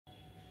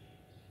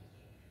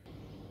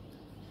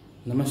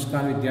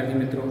નમસ્કાર વિદ્યાર્થી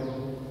મિત્રો,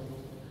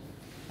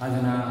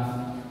 આજના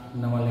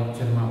નવા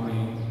લેક્ચરમાં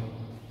આપણે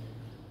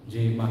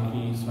જે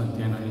બાકી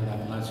સ્વાધ્યાયના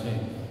દાખલા છે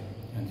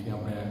ત્યાંથી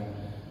આપણે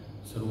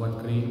શરૂઆત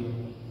કરી.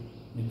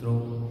 મિત્રો,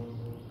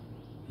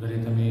 ઘરે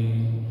તમે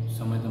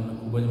સમય તમને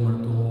ખૂબ જ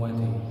મળતો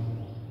હોવાથી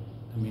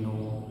તમે એનો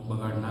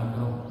બગાડ ના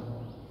કરો,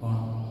 પણ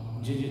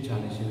જે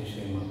ચાલે છે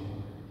વિષયમાં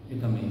એ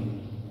તમે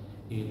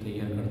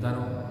તૈયાર કરતા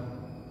રહો.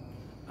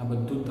 આ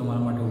બધું જ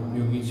તમારા માટે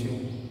ઉપયોગી છે.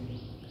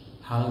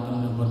 હાલ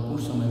તમને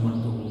ભરપૂર સમય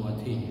મળતો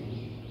હોવાથી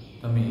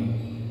તમે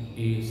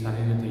એ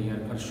સારી રીતે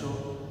તૈયાર કરશો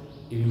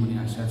એવી મને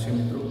આશા છે.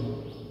 મિત્રો,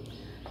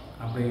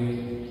 આપણે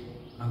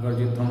આગળ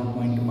જે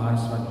 3.12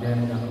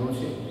 સ્વાધ્યાયનો દાખલો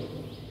છે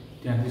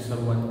ત્યાંથી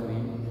શરૂઆત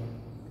કરી.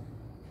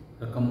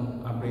 રકમ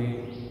આપણે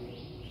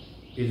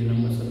પેજ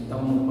નંબર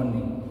 57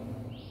 ઉપરની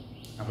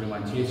આપણે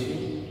વાંચીએ છીએ.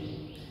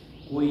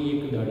 કોઈ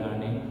એક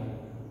દડાને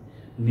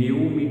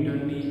 90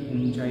 મીટરની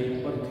ઊંચાઈ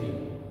પરથી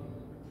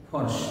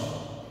ફર્શ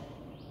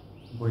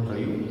કોઈ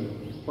તળિયું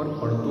પર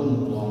પડતો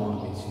મૂકવામાં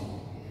આવે છે.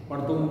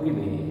 પડતો મૂકી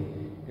દઈએ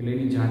એટલે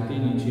એની જાતે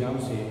નીચે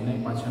આવશે અને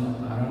પાછળનું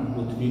કારણ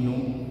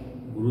પૃથ્વીનું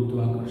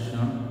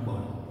ગુરુત્વાકર્ષણ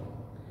બળ.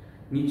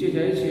 નીચે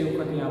જાય છે એ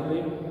વખતે આપણે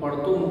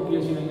પડતો મૂકીએ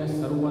છીએ. અહીંયા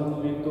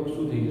શરૂઆતનું એક તો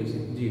શું થઈ જશે?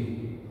 0.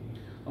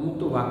 અમુક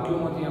તો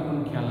વાક્યોમાંથી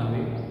આપણને ખ્યાલ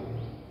આવે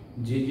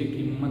જે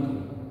કિંમત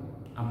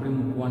આપણે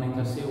મૂકવાની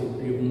થશે,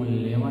 ઉપયોગમાં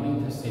લેવાની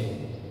થશે,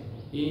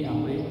 એ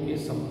આપણે એ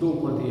શબ્દો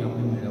ઉપરથી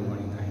આપણે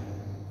મેળવવાની થાય.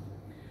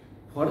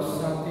 ફર્શ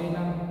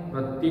સાથેના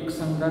પ્રત્યેક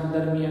સંઘાત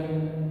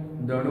દરમિયાન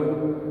દડો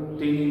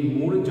તેની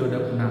મૂળ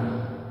ઝડપના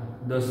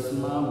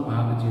 10મા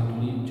ભાગ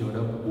જેટલી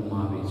ઝડપ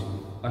ગુમાવે છે.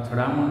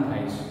 અથડામણ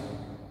થાય છે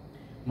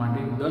માટે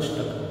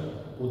 10%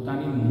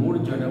 પોતાની મૂળ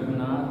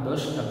ઝડપના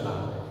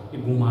 10% એ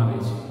ગુમાવે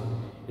છે.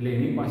 એટલે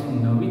એની પાસે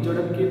નવી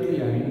ઝડપ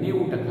કેટલી આવી?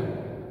 90%.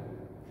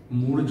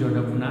 મૂળ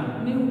ઝડપના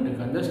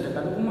 90%, 10%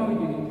 તો ગુમાવી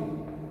દીધી.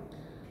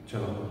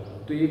 ચલો,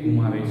 તો એ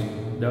ગુમાવે છે.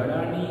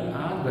 દડાની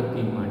આ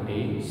ગતિ માટે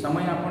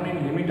સમય આપણને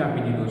લિમિટ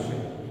આપી દીધો છે.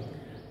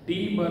 t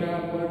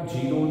બરાબર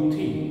 0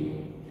 થી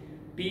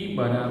t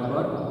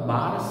બરાબર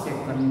 12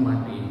 સેકન્ડ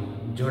માટે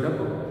ઝડપ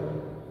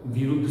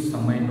વિરુદ્ધ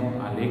સમયનો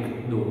આલેખ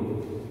દોરો.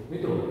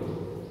 મિત્રો,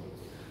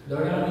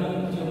 દડાની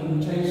જે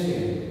ઊંચાઈ છે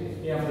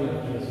એ આપણે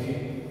લખીએ છીએ.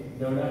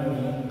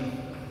 દડાની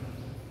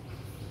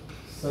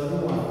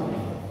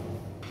શરૂઆતની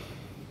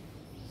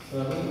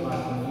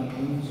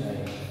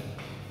ઊંચાઈ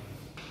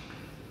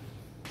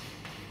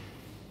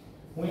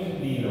હું એક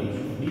d લઉં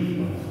છું. d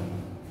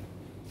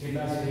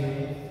કેટલા છે?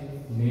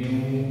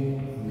 90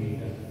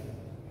 મીટર.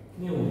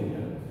 90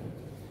 મીટર.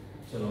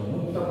 ચલો,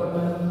 મુક્ત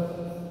પતન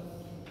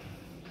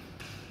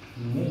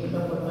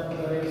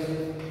કરે છે.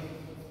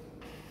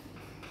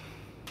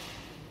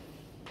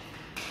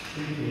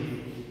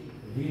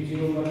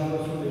 v0 બરાબર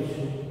શું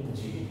લઈશું?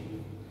 0.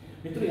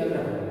 મિત્રો, યાદ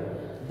રાખો,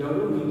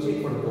 દડો નીચે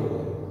પડતો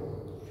હોય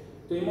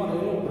તો એમાં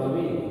રહેલો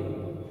પ્રવેગ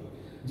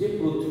જે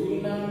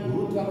પૃથ્વીના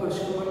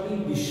ગુરુત્વાકર્ષણ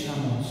બળની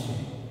દિશામાં છે,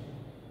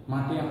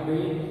 માટે આપણે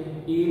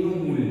a નું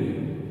મૂલ્ય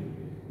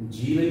g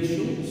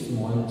લઈશું,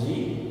 સ્મોલ g,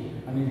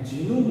 અને g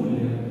નું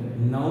મૂલ્ય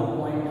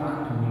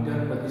 9.8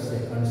 મીટર પ્રતિ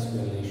સેકન્ડ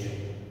સ્ક્વેર લઈશું.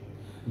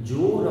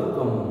 જો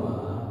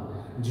રકમમાં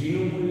g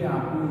નું મૂલ્ય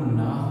આપ્યું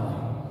ના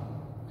હોય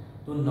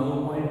તો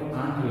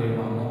 9.8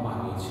 લેવામાં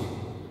આવે છે.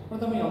 પણ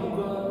તમે અમુક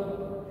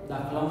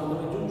દાખલાઓ તમે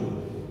જોજો,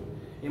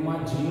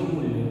 એમાં g નું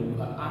મૂલ્ય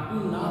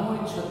આપ્યું ના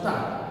હોય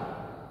છતાં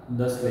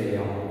 10 લઈ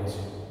લેવામાં આવે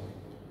છે.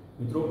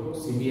 મિત્રો,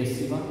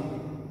 CBSEમાં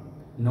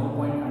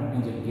 9.8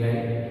 ની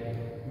જગ્યાએ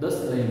 10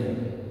 લઈને,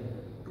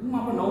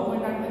 ટૂંકમાં આપણે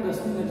 9.8 ને 10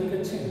 ની નજીક જ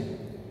છે ને,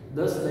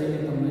 10 લઈને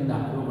તમને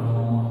દાખલો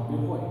ગણવામાં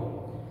આપ્યો હોય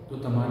તો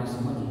તમારે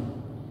સમજવું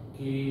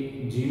કે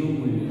g નું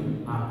મૂલ્ય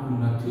આપ્યું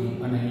નથી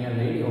અને અહીંયા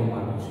લઈ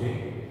લેવામાં આવ્યું છે.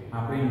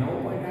 આપણે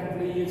 9.8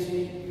 લઈએ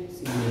છીએ,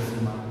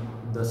 CBSEમાં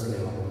 10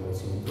 લેવામાં આવે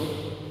છે. મિત્રો,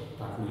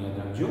 આટલું યાદ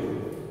રાખજો.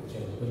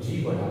 ચલો, તો g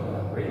બરાબર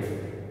આપણે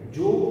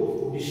જો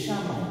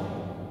દિશામાં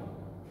હોય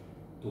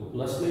તો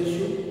પ્લસ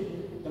લઈશું.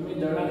 તમે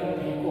દડાને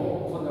ફેંકો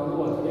તો દડો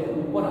અથડે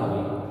ઉપર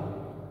આવે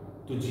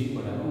તો g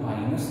બરાબર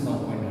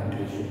 -9.8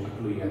 લઈશું.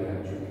 આટલું યાદ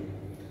રાખજો.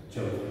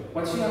 ચલો,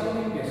 પછી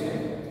આપણે કહે છે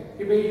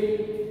કે ભાઈ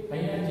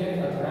અહીંયા જે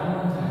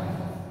અથડામણ થાય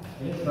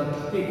એટલે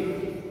પ્રત્યેક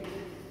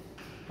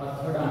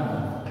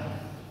અથડામણ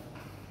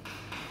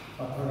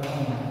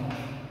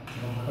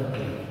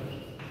વખતે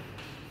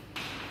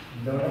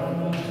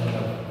દડાની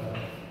ઝડપ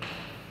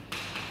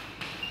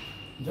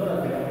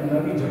આપણે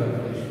નવી ઝડપ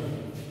લઈશું.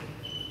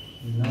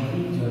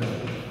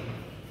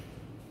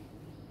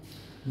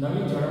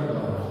 નવી ઝડપ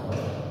બરાબર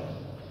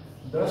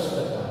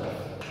 10%,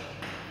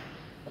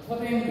 અથવા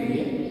તો એમ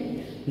કહીએ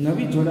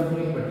નવી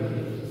ઝડપની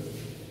બદલે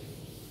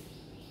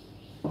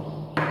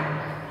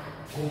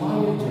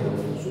ગુમાવેલ ઝડપ.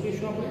 શું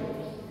કહીશું આપણે?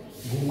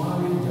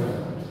 ગુમાવેલ ઝડપ.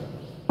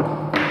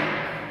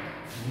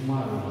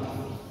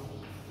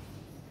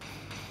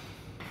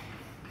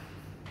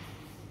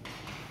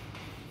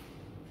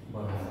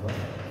 બરાબર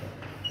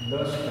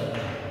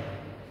 10%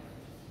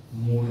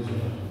 મૂળ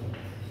ઝડપ.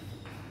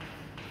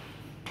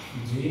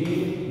 જે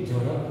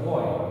ઝડપ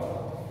હોય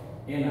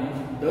એના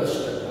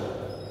 10%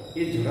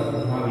 એ ઝડપ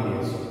ગુમાવી દે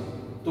છે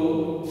તો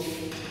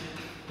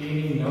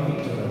તેની નવી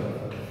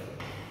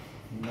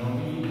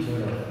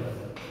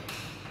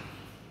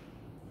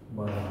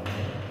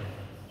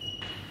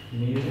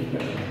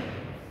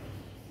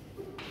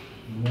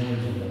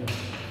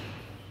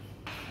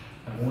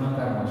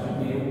ગુણાકારમાં છે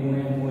 90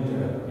 ગુણ્યા મૂળ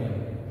ઝડપ એમ.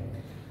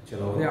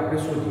 ચલો હવે આપણે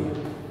શોધીએ.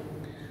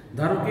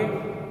 ધારો કે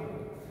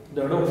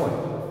દડો હોય,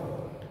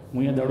 હું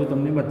અહીંયા દડો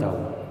તમને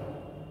બતાવું.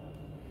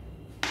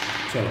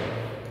 ચલો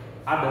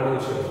આ દડો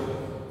છે,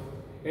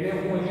 એને હું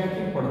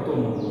અહીંયાથી પડતો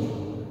મૂકું છું,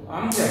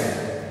 આમ જાય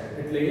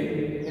એટલે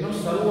એનો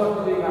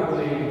શરૂઆતનો વેગ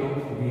આપણે લઈ લીધો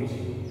v છે.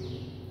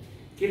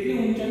 કેટલી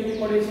ઊંચાઈથી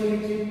પડે છે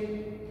નીચે?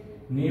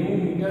 90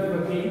 મીટર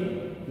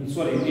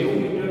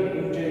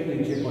ઊંચાઈ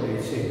નીચે પડે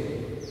છે.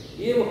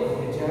 એ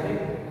વખતે જ્યારે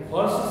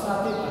ફર્શ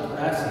સાથે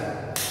અથડાશે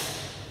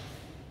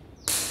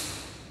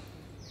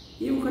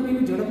એ વખતે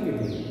એની ઝડપ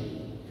કેટલી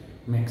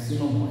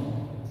મેક્સિમમ હોય.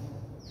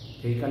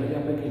 ગઈકાલે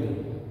આપણે કીધું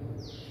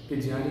કે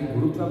જ્યારે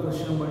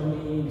ગુરુત્વાકર્ષણ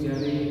બળની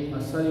જ્યારે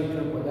અસર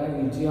હેઠળ પદાર્થ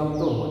નીચે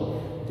આવતો હોય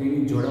તો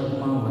એની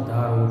ઝડપમાં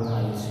વધારો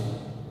થાય છે.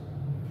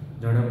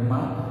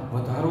 ઝડપમાં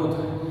વધારો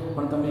થાય,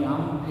 પણ તમે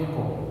આમ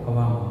ફેંકો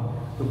હવામાં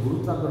તો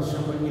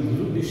ગુરુત્વાકર્ષણ બળની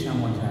વિરુદ્ધ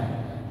દિશામાં જાય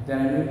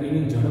ત્યારે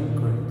એની ઝડપ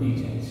ઘટતી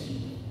જાય છે.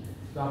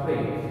 તો આપણે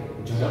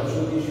ઝડપ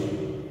શોધીશું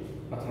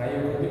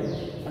અથડાયા વખતે,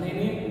 અને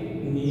એને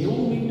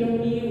 90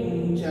 મીટરની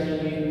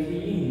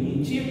ઊંચાઈએથી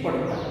નીચે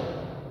પડતા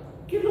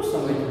કેટલો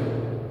સમય થયો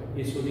એ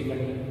શોધી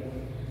કાઢીએ.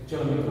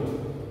 ચલો મિત્રો,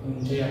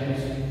 ઊંચાઈ આપી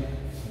છે,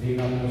 વેગ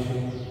આપ્યો છે,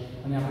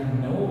 અને આપણે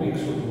નવો વેગ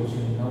શોધવો છે,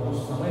 નવો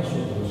સમય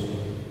શોધવો છે.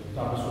 તો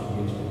આપણે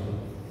શોધીએ છીએ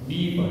b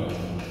બરાબર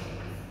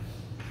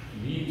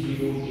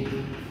v0t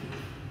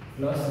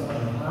પ્લસ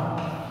અડધા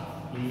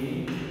a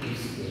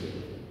સ્ક્વેર.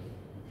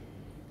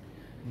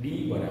 d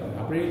બરાબર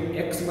આપણે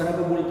x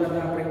બરાબર બોલતા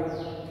હતા આપણે,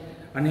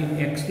 અને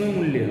x નું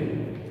મૂલ્ય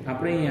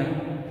આપણે અહીંયા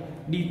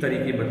d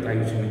તરીકે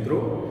બતાવ્યું છે મિત્રો,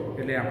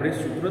 એટલે આપણે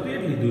સૂત્ર તો એ જ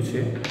લીધું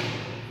છે.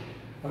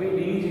 હવે d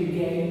ની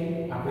જગ્યાએ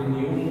આપણે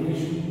 90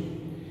 મૂકીશું,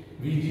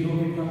 v0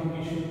 કેટલા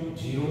મૂકીશું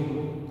 0.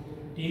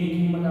 t ની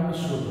કિંમત આપણે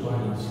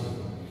શોધવાની છે.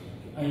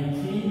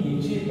 અહીંથી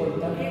નીચે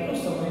પડતા કેટલો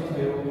સમય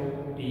થયો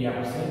t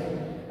આપશે,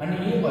 અને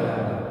એ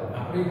બરાબર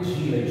આપણે g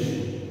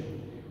લઈશું,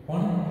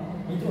 પણ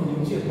મિત્રો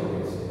નીચે પડે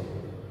છે,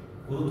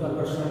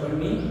 ગુરુત્વાકર્ષણ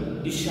બળની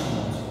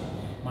દિશામાં છે,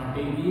 માટે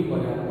એ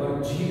બરાબર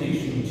g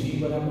લઈશું. g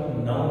બરાબર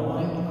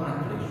 9.8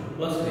 લઈશું,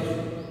 પ્લસ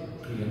લઈશું.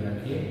 ક્લિયર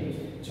રાખીએ.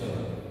 ચલો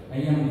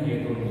અહીંયા મૂકીએ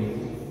તો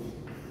 90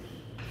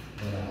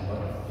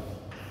 બરાબર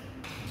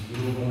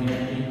 0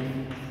 ગુણ્યા t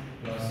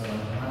પ્લસ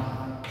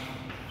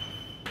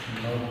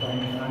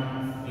 9.8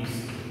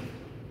 30.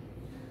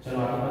 ચલો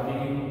આ પતિ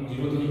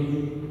 0 થઈ ગયું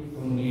તો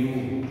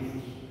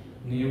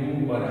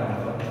 90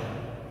 બરાબર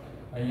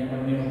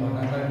અહીંયા બંનેનો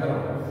ભાગાકાર કરો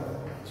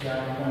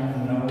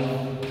 4.9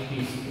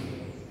 30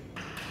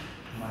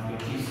 માટે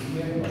 30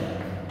 બરાબર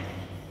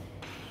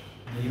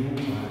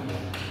 90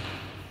 ભાગ્યા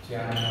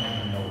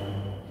 4.9.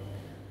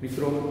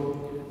 મિત્રો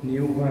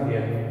 90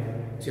 ભાગ્યા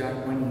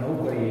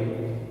 4.9 કરીએ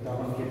તો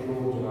આપણને કેટલો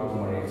જવાબ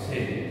મળે છે?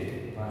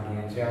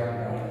 ભાગ્યા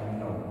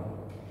 4.9.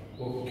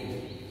 ઓકે,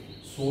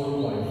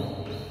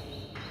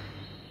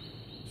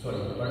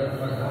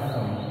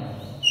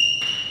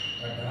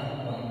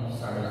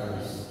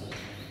 18.37.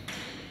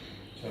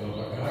 ચલો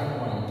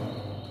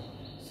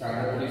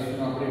 18.37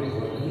 નું આપણે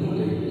વર્ગમૂળ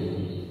લઈએ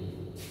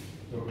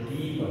તો t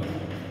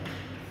બરાબર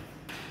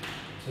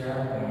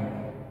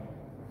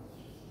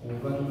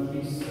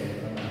 4.29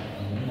 સેકન્ડ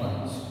આપણને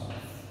મળે છે.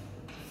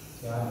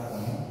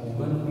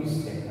 4.29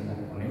 સેકન્ડ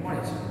આપણને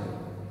મળે છે.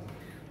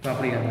 તો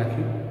આપણે યાદ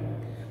રાખ્યું,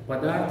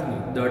 પદાર્થને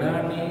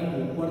દડાને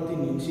ઉપરથી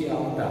નીચે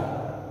આવતા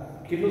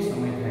કેટલો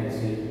સમય થાય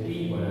છે? t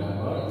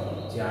બરાબર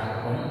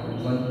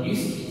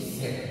 4.29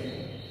 સેકન્ડ.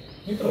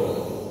 મિત્રો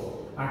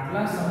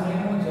આટલા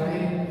સમયમાં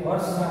જ્યારે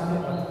ફર્શ સાથે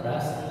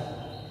અથડાશે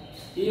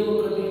એ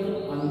વખતે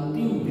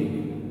અંતિમ વેગ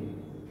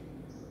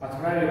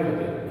અથડાયા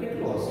વખતે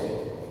કેટલો હશે?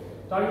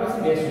 તો આપણી પાસે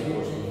બે સૂત્રો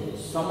છે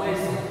સમય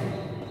સાથે.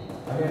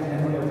 હવે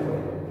એનો લેવું પડે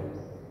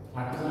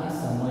આટલા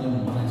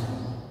સમયમાં જ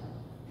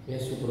બે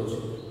સૂત્રો છે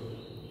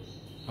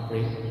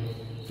આપણે.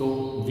 તો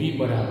v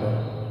બરાબર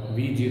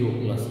v0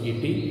 પ્લસ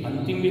at,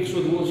 અંતિમ વેગ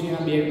શોધવો છે.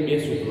 આ બે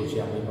સૂત્રો છે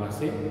આપણી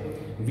પાસે.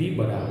 v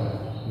બરાબર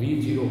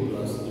v0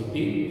 પ્લસ at,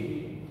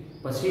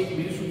 પછી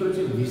બીજું સૂત્ર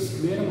છે v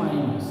square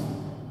minus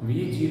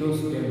v0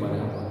 square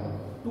બરાબર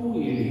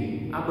 2ad.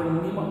 આ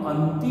બંનેમાં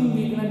અંતિમ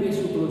વેગના બે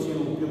સૂત્રો છે,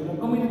 એનો ઉપયોગ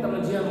ગમે તે તમને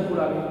જે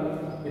અનુકૂળ આવે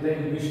એટલે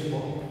મૂકી શકો.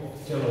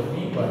 ચલો v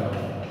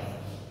બરાબર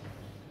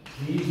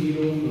v0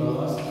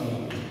 પ્લસ at.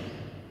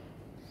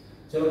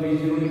 ચલો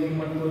v0 ની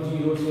કિંમત તો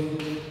 0 છે,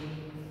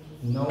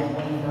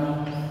 9.8.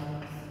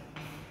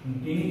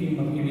 t ની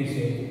કિંમત કેટલી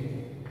છે?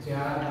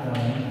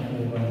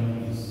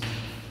 4.29.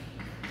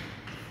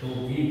 તો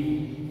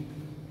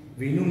v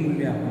નું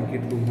મૂલ્ય આપણને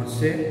કેટલું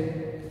મળશે?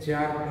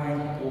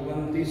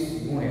 4.29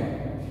 ગુણ્યા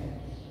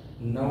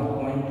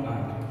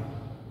 9.8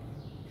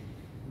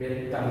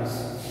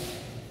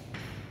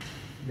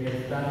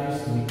 42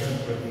 મીટર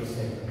પ્રતિ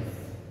સેકન્ડ.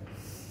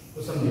 તો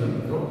સમજી લો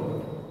મિત્રો,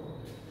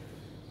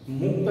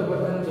 મુક્ત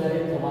પતન જ્યારે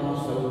થવાનું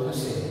શરૂ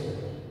થશે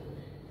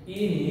એ 90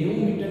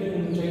 મીટરની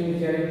ઊંચાઈથી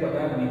જ્યારે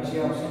પદાર્થ નીચે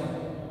આવશે,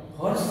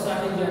 ફર્શ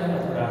સાથે જ્યારે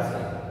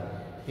અથડાશે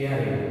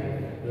ત્યારે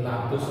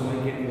લાગતો સમય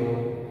કેટલો?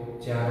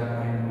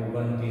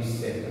 4.29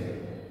 સેકન્ડ.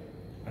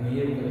 અને એ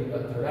વખતે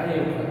અથડાય એ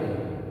વખતે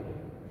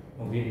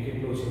વેગ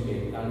કેટલો છે?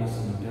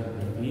 42 મીટર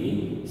પ્રતિ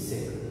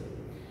સેકન્ડ.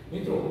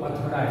 મિત્રો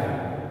અથડાય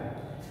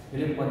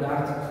એટલે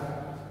પદાર્થ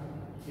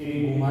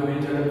એની ગુમાવેલ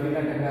ઝડપ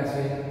કેટલા ટકા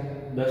છે?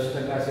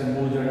 10% છે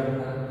મૂળ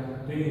ઝડપના.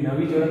 તો એની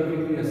નવી ઝડપ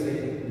કેટલી હશે?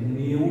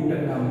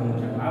 90% મૂળ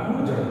ઝડપ. આ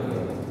મૂળ ઝડપ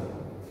કહેવાય.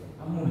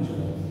 આ મૂળ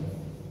ઝડપ.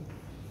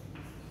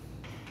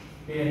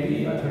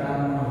 પહેલી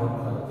અથડામણ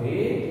વખતે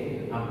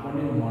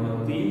આપણને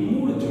મળતી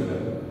મૂળ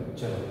ઝડપ.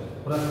 ચલો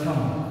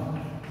પ્રથમ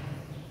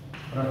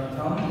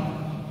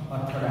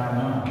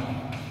અથડામણ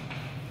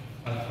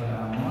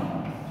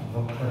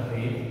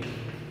વખતે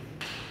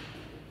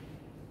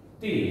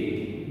તે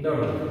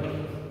દળ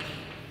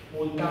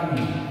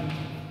પોતાની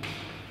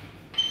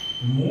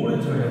મૂળ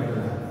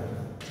ઝડપના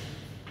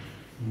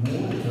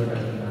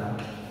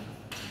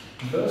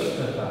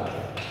 10%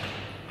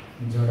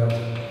 ઝડપ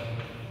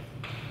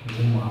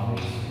ગુમાવે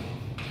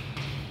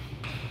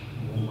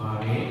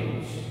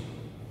છે.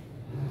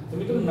 તો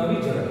મિત્રો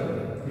નવી ઝડપ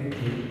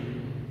એટલે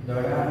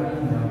દડાની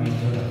નવી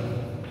ઝડપ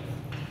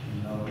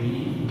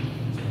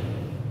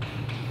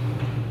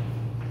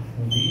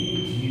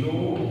v0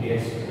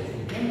 ડેશ.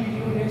 કેમ v0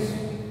 ડેશ?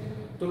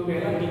 તો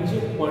પહેલા નીચે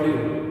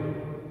પડ્યો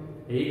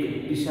એક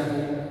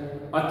દિશાથી,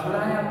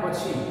 અથડાયા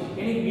પછી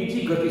એની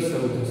બીજી ગતિ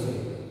શરૂ થશે,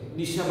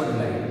 દિશા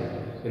બદલાઈ.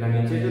 પહેલા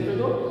નીચે જતો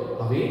હતો,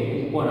 હવે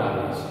ઉપર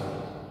આવે છે.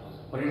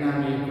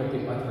 પરિણામે એક ગતિ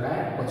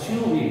અથડાયા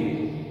પછીનો વેગ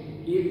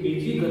એ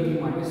બીજી ગતિ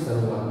માટે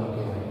શરૂઆતનો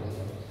કહેવાય.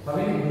 હવે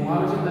એને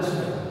ગુમાવે છે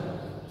 10%.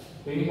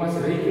 તો એની પાસે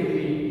રહી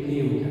કેટલી?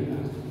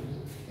 90%.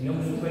 એને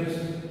હું શું કહીશ?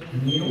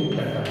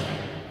 90%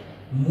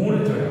 મૂળ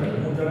ઝડપ.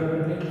 મૂળ ઝડપ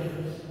એટલે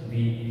v.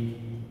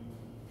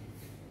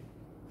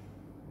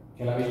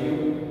 ખ્યાલ આવી ગયો?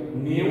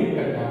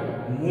 90%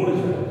 મૂળ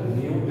ઝડપ.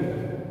 90%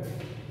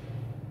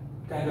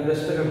 કારણ કે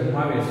 10%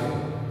 ગુમાવે છે.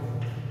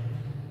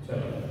 ચલો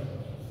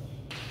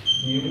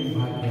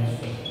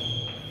 90/100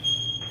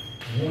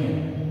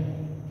 ગુણ્યા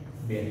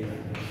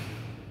 42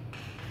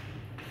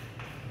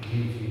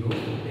 v0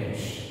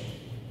 ડેશ.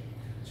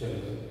 ચલો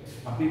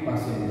આપણી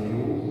પાસે 90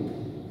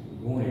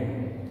 ગુણ્યા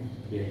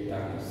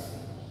 42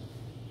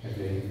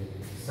 એટલે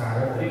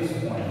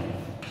 37.8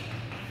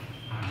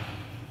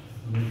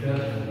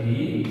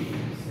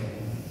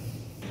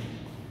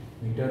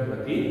 મીટર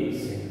પ્રતિ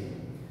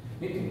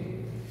સેકન્ડ.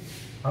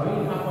 હવે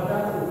આ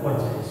પદાર્થ ઉપર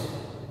જાય છે,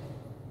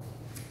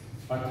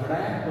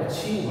 અથડાયા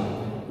પછી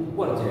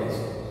ઉપર જાય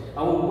છે.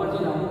 આ ઉપર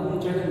જઈને અમુક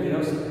ઊંચાઈને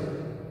મેળવશે,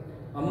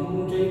 અમુક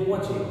ઊંચાઈ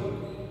પહોંચે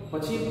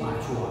પછી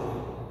પાછું આવે.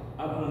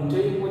 આ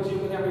ઊંચાઈ પહોંચી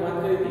પછી આપણે વાત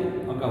કરી હતી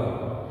અગાઉ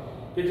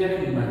કે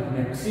જ્યારે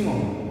મેક્સિમમ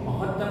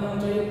મહત્તમ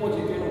ઊંચાઈએ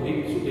પહોંચે તેનો વેગ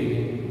શું થઈ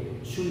જાય?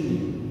 0.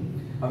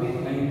 હવે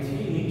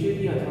અહીંથી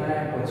નીચેથી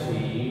અથડાયા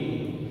પછી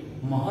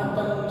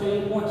મહત્તમ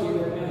ઊંચાઈએ પહોંચે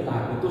એટલે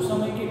લાગે તો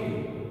સમય કેટલો,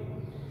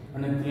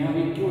 અને ત્યાં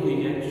વેગ કેવો થઈ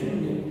જાય?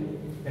 0.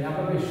 પહેલા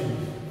આપણે કહીશું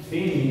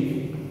તેની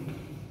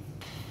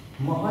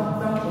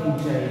મહત્તમ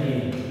ઊંચાઈએ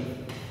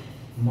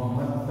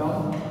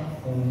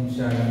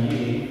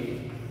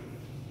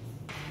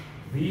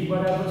v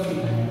બરાબર શું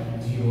થાય?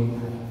 0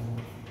 થાય.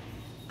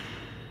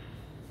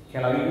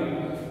 ખ્યાલ આવી ગયો?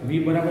 v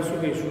બરાબર શું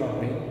કહીશું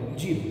આપણે?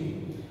 0.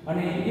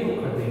 અને એ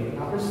વખતે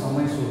આપણે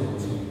સમય શોધવો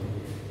છે.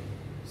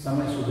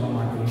 સમય શોધવા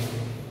માટે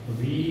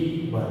v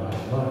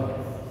બરાબર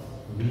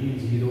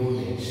v0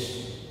 ડેશ.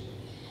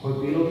 કોઈ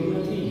પેલો v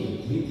નથી,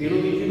 પેલો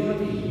v0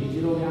 નથી.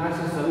 v0 આ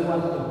છે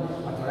શરૂઆત,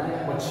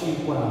 અથડાયા પછી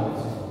ઉપર આવે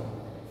છે,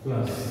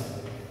 પ્લસ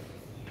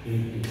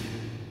 80.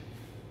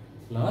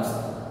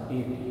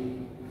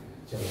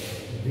 ચલો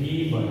v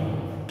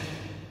બરાબર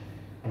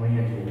હવે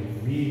અહીંયા જુઓ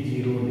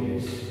v0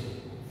 ડેશ,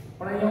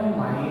 પણ અહીંયા હું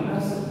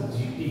માઇનસ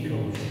gt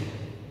કહું છું.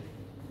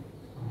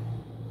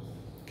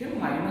 કેમ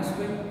માઇનસ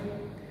કહ્યું?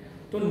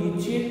 તો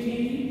નીચે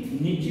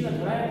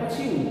અથડાયા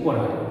પછી ઉપર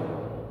આવે,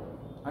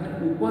 અને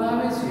ઉપર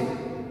આવે છે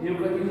એ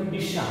વખતની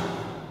દિશા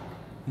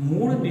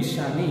મૂળ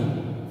દિશાની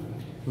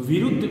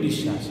વિરુદ્ધ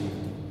દિશા છે,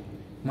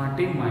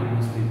 માટે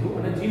માઇનસ લીધું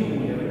અને g નું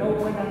મૂલ્ય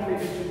 9.8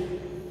 લીધું.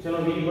 ચલો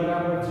v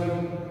બરાબર 0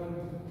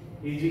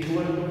 ઇઝ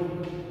ઇક્વલ ટુ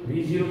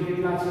v0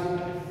 કેટલા છે?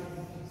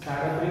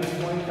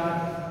 37.8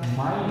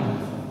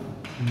 માઇનસ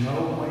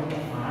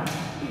 9.8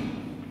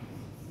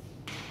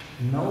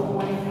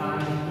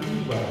 t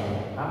બરાબર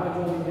આ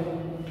બાજુ મૂલ્ય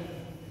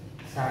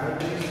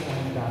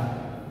 37.8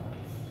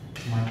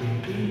 માટે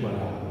t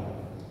બરાબર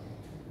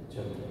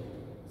ચલો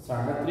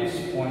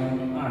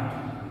 37.8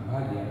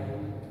 ભાગ્યા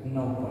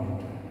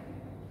 9.8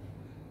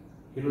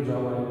 કેટલો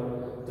જવાબ આવ્યો?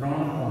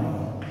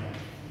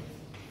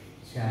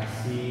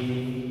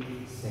 3.86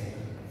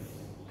 સેકન્ડ.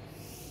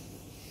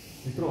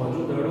 મિત્રો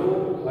હજુ દડો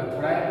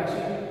અથડાયા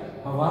પછી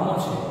હવામાં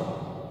છે,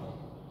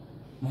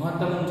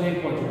 મહત્તમ ઊંચાઈ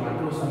પહોંચ્યો,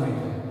 આટલો સમય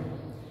થયો,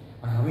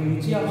 અને હવે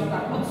નીચે આવશે તો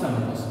આટલો જ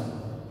સમય થશે.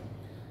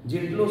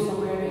 જેટલો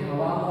સમય એને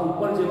હવામાં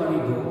ઉપર જવા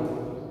લીધો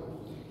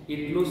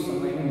એટલો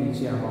સમય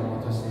નીચે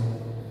આવવામાં થશે.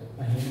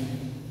 અહીં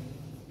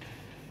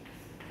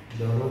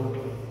દડો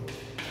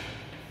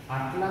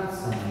આટલા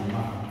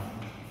સમયમાં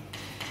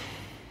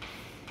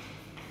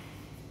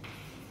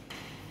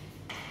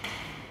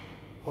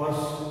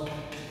ફોર્સ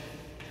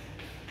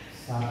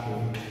સાથે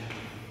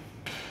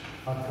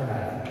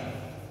અથડાય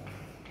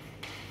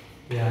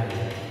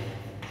ત્યારે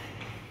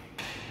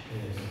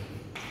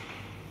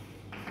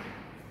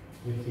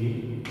તેથી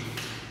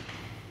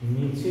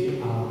નીચે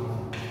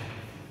આવતા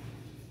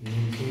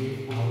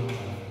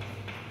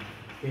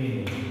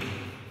તેને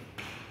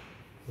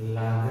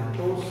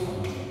લાગતો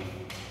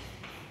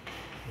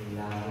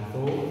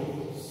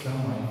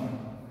સમય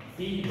t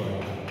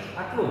બરાબર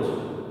આટલો જ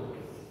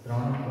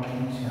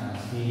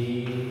 3.86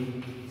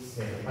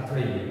 સેકન્ડ.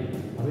 અથડાઈ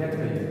હવે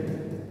અથડાઈ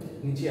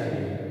નીચે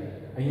આવી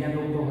અહીંયા તો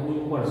હજુ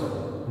ઉપર છે,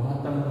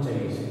 મહત્તમ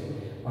ઊંચાઈ છે,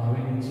 પણ હવે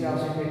નીચે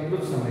આવશે એટલે એટલો જ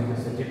સમય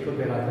થશે જેટલો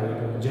પહેલા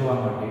થયો જવા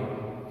માટે,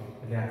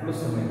 એટલે આટલો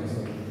સમય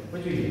થશે.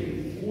 પછી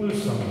કુલ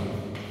સમય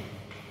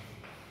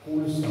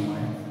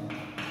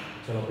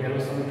ચલો પહેલો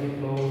સમય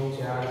કેટલો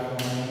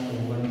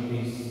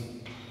 4.29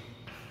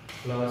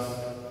 પ્લસ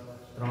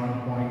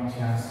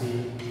 3.86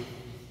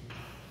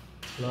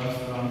 પ્લસ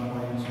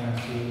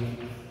 3.86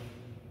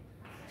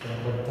 ચલો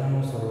બધાનો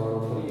સરવાળો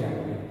કરીએ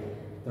આપણે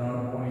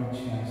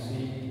 3.86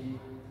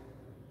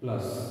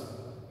 પ્લસ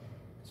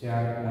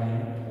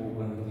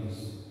 4.29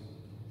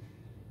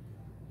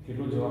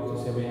 કેટલો જવાબ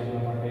થશે ભાઈ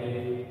આપણા માટે?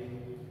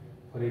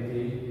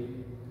 ફરીથી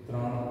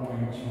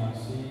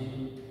 3.86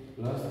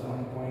 પ્લસ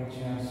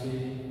 3.86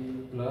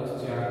 પ્લસ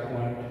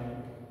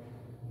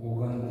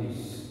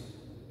 4.29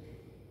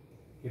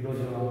 કેટલો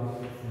જવાબ?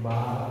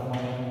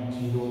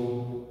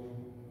 12.01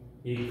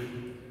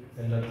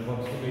 એટલે લગભગ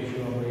શું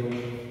કહીશું આપણે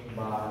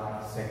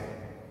 12 સેકન્ડ.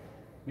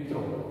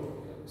 મિત્રો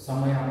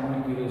સમય આપણને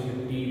કીધો છે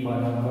t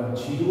બરાબર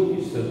 0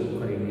 થી શરૂ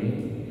કરીને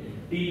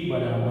t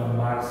બરાબર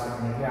 12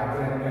 સેકન્ડ, એટલે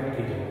આપણે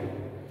અટકી જવું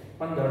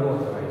પણ દડો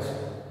અથડાય છે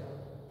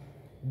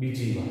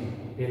બીજી વાર.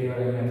 પહેલી વાર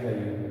અહીંયા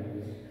થયું,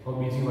 હવે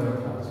બીજી વાર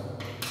અથડાશે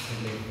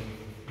એટલે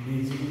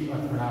બીજી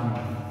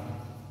અથડામણ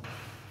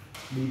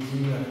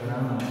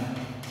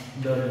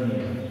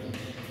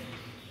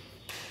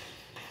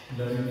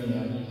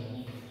દરમિયાન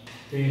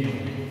તેનો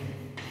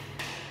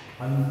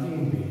અંતિમ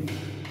વેગ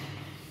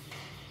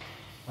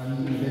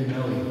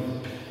નવી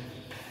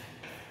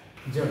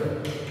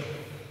ઝડપ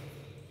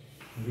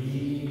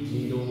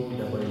v0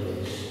 ડબલ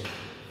ડેશ.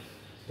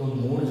 તો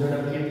મૂળ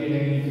ઝડપ કેટલી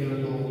લઈ નીકળ્યો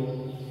હતો?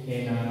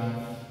 એના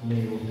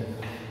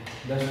 90%.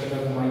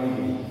 10% ગુમાવી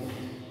દીધી.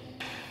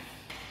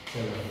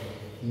 ચલો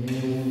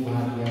 90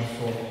 ભાગ્યા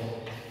 100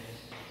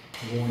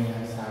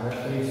 ગુણ્યા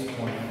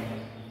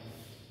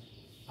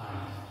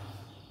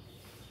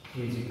 37.8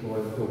 ઇઝ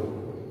ઇક્વલ ટુ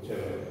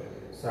ચલો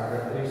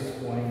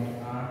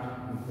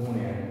 37.8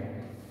 ગુણ્યા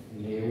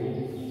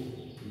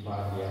 90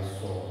 ભાગ્યા 100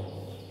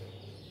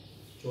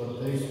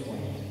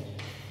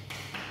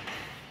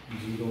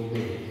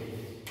 34.02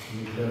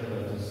 મીટર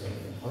પ્રતિ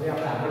સેકન્ડ. હવે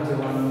આપણે આગળ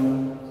જવાનું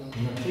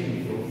નથી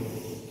મિત્રો.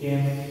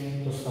 કેમ?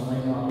 તો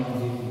સમયનો આપણે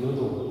જે કીધો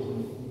હતો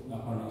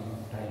આપણને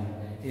ટાઈમ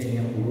એ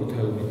અહીંયા પૂરો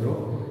થયો મિત્રો.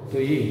 તો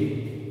એ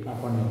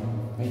આપણને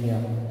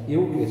અહીંયા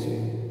એવું કહે છે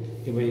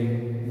કે ભાઈ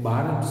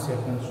 12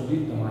 સેકન્ડ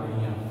સુધી તમારે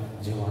અહીંયા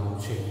જવાનું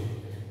છે.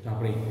 તો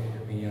આપણે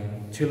અહીંયા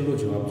છેલ્લો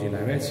જવાબ જે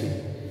લાવ્યા છીએ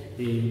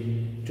એ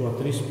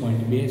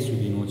 34.2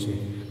 સુધીનો છે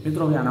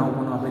મિત્રો. હવે આના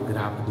ઉપરનો આપણે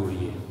ગ્રાફ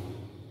દોરીએ.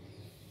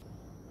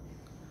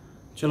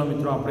 ચલો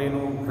મિત્રો આપણે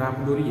એનો ગ્રાફ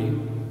દોરીએ.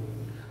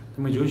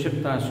 તમે જોઈ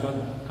શકતા હશો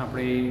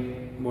આપણે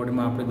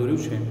બોર્ડમાં આપણે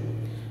દોર્યું છે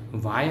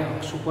વાય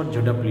અક્ષ ઉપર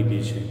ઝડપ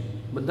લીધી છે.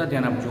 બધા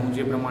ધ્યાન આપજો, હું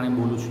જે પ્રમાણે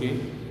બોલું છું એ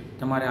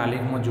તમારે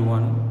આલેખમાં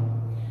જોવાનું.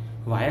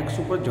 વાય અક્ષ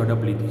ઉપર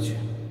ઝડપ લીધી છે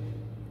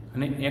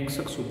અને એક્સ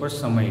અક્ષ ઉપર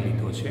સમય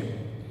લીધો છે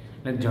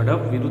અને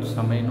ઝડપ વિરુદ્ધ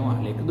સમયનો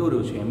આલેખ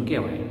દોર્યો છે એમ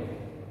કહેવાય.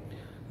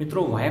 મિત્રો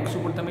વાય અક્ષ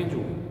ઉપર તમે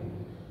જુઓ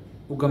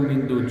ઉગમ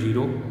બિંદુ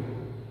 0,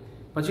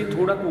 પછી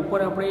થોડાક ઉપર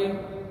આપણે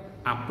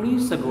આપણી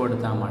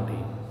સગવડતા માટે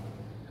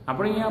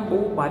આપણે અહીંયા બહુ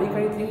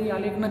બારીકાઈથી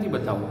આલેખ નથી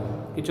બતાવવો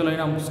કે ચલો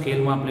એના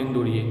સ્કેલમાં આપણે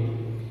દોરીએ.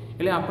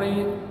 એટલે આપણે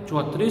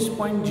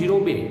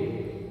 34.02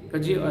 કે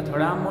જે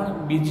અથડામણ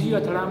બીજી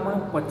અથડામણ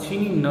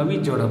પછીની નવી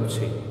ઝડપ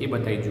છે એ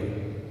બતાવી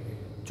જોઈએ.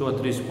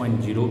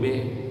 34.02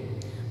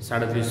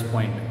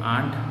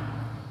 37.8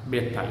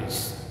 42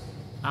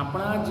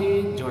 આપણા જે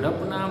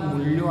ઝડપના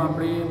મૂલ્યો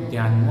આપણે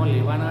ધ્યાનમાં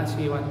લેવાના છે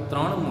એવા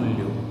 3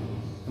 મૂલ્યો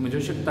તમે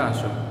જોઈ શકતા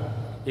હશો.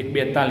 એક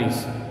 42,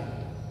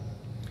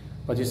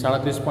 પછી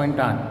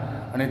 37.8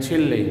 અને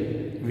છેલ્લે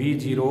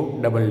v0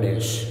 ડબલ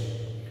ડેશ.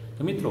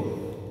 તો મિત્રો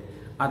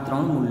આ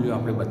 3 મૂલ્યો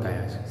આપણે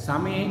બતાવ્યા છે.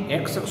 સામે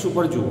એક્સ અક્ષ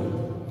ઉપર જુઓ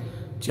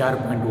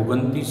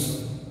 4.29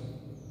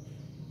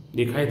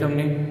 દેખાય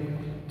તમને?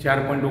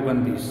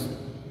 4.29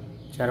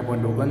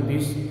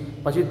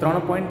 પછી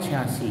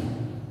 3.86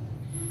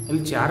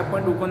 એટલે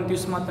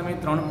 4.29માં તમે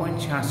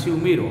 3.86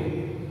 ઉમેરો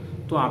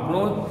તો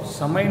આપણો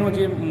સમયનો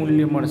જે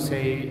મૂલ્ય મળશે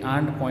એ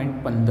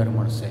 8.15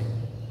 મળશે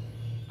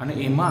અને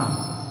એમાં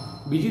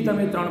બીજી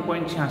તમે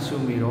 3.86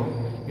 ઉમેરો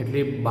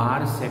એટલે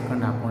 12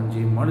 સેકન્ડ આપણને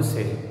જે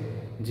મળશે,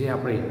 જે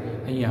આપણે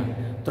અહીંયા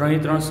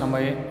 3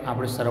 સમયે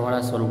આપણે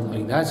સરવાળા સ્વરૂપમાં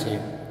લીધા છે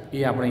એ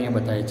આપણે અહીંયા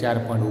બતાવીએ.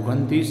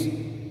 4.29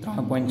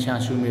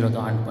 3.86 ઉમેરો તો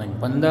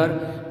 8.15,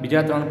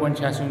 બીજા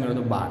 3.86 ઉમેરો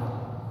તો 12.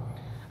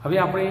 હવે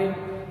આપણે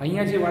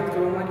અહીંયા જે વાત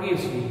કરવા માંગીએ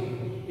છીએ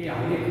એ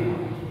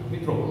આલેખમાં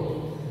મિત્રો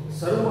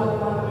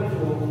શરૂઆતમાં તમે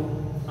જુઓ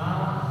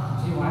આ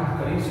જે વાત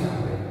કરી છે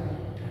આપણે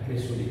એટલે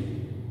સુધી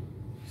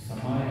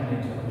સમય અને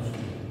ઝડપ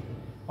સુધી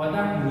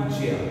પદાર્થ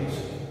નીચે આવે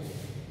છે.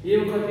 એ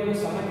વખતે એનો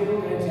સમય કેટલો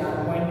થાય?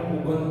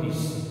 4.29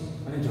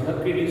 29 અને ઝડપ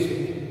કેટલી છે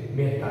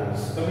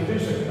 42. તમે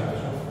જોઈ શકતા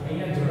છો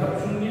અહીંયા ઝડપ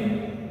 0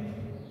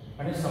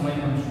 અને સમય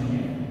પણ 0.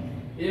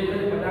 એ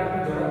વખતે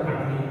પદાર્થની ઝડપ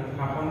આટલી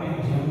આપણને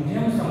જેમ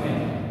જેમ સમય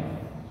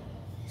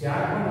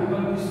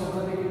 4.29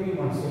 વખતે કેટલી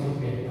મળશે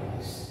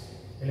 42.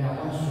 એટલે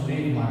આપણને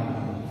સુરેખ માર્ગ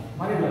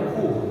મારે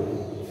લખવું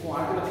તો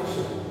આ લખી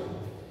શકું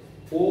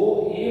ઓ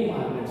એ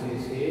માર્ગ જે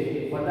છે એ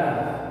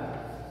પદાર્થ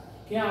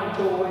ક્યાં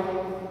આવતો હોય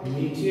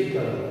નીચે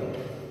તરફ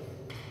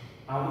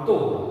આવતો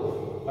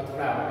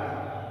અથડાવે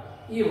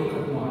એ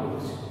વખતનો માર્ગ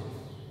છે.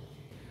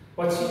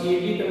 પછી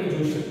એબી તમે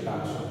જોઈ શકતા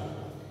છો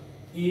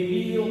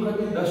એબી એ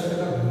વખતે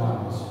 10%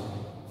 ઘુમાવે છે.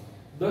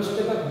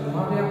 10%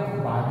 ઘુમાવ્યા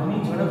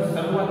બાદની ઝડપ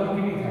શરૂઆતમાં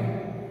કેટલી થાય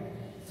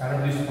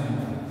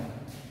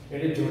 37.5.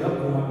 એટલે ઝડપ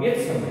ઘુમાવીએ જ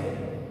સમય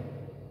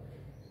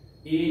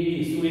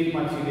એબી શું એક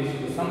માં સીધે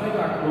સીધો સમય તો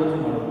આટલો જ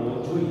મળવો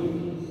જોઈએ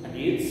અને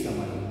એ જ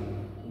સમય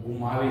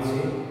ઘુમાવે છે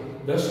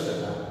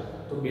 10%.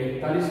 તો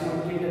 42 માં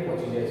કેટલે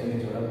પહોંચી જાય છે અને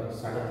ઝડપ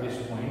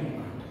 37.8.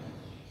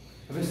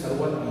 હવે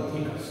શરૂઆત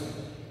અહીંથી કરશે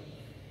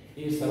એ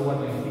શરૂઆત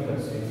અહીંથી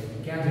કરશે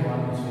ક્યાં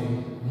જવાનું છે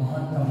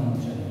મહત્તમ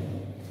ઊંચાઈ.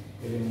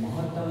 એટલે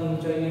મહત્તમ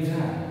ઊંચાઈ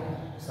જાય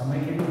સમય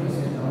કેટલો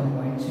થશે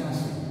 3.86.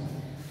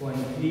 તો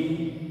અહીંથી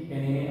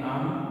એને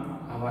આમ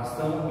આ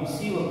વાસ્તવમાં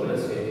પીસી વક્ર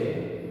છે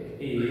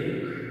એ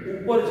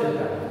ઉપર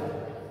જતા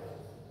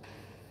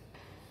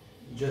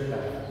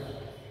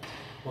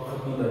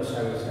વખતનું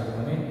દર્શાવે છે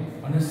આપણને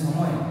અને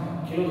સમય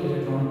કેટલો થશે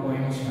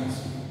 3.86.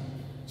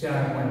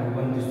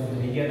 4.29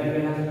 થઈ ગયા હતા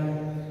પહેલા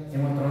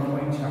એમાં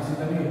 3.86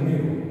 તમે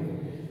ઉમેરો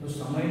તો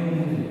સમયનું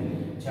મૂલ્ય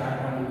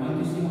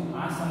 4.29 માં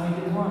આ સમય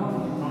જે થવાનો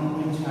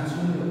 3.86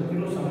 ઉમેરો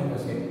કેટલો સમય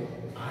થશે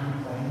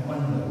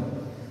 8.15.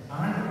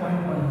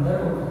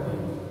 8.15 વખતે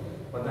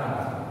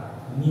પદાર્થ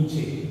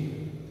નીચે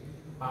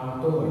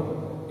આવતો હોય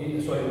એ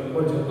સોરી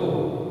ઉપર જતો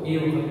એ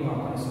વખતનો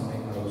આપણને સમય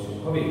મળ્યો છે.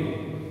 હવે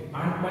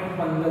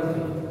 8.15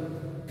 થી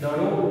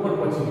દડો ઉપર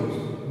પહોંચી ગયો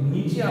છે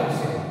નીચે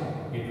આવશે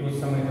એટલો જ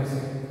સમય થશે.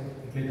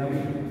 એટલે તમે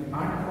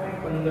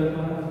 8.15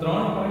 માં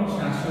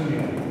 3.86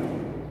 મેળવો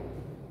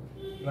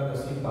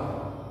પ્લસ 12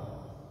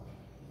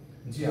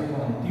 જે આપણો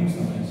અંતિમ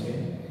સમય છે.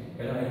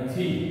 એટલે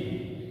અહીંથી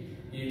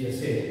એ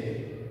જશે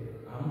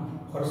આમ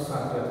ફર્સ્ટ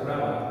સાથે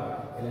અથડાવા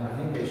એટલે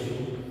આને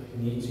કહીશું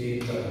નીચે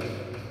તરફ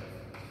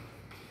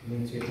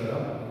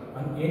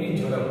અને એની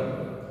ઝડપ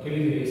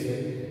કેટલી રહેશે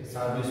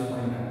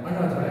 27.8 અને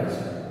અથડાય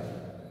છે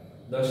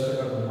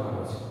 10%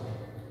 ઘુમાવે છે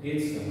એ જ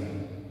સમય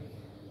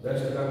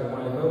 10%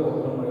 ઘુમાવે કયો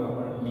વક્ર મળ્યો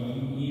આપણને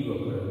ડીઈ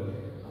વક્ર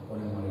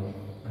આપણને મળે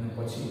અને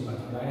પછી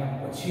અથડાયા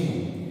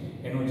પછીનું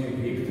એનો જે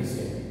વેગ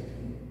થશે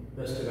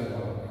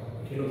 10%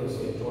 કેટલો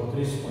થશે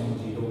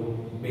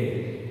 34.02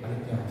 અને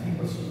ત્યાંથી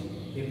પછી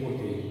એ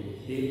પોતે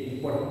એ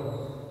ઉપર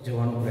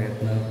જવાનો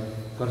પ્રયત્ન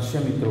કરશે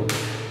મિત્રો.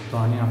 તો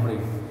આને આપણે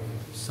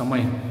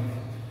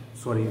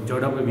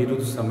ઝડપ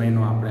વિરુદ્ધ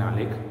સમયનો આપણે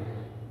આલેખ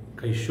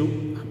કહીશું.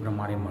 આ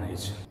પ્રમાણે મળે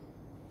છે.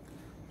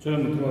 ચલો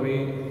મિત્રો હવે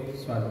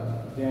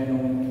સ્વાધ્યાયનો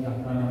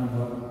દાખલા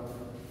નંબર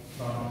 3.3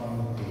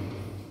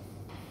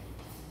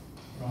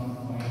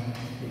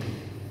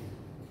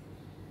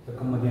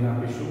 રકમ મધ્યને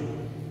આપીશું.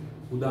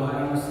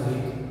 ઉદાહરણ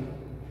સહિત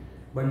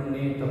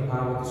બંને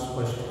તફાવત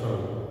સ્પષ્ટ કરો.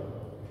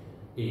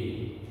 એ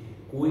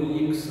કોઈ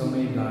એક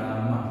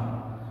સમયગાળામાં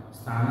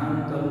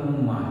સ્થાનાંતરનું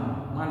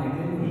માન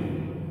એટલે મૂલ્ય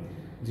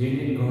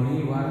જેને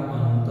ઘણીવાર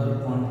અંતર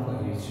પણ કહે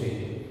છે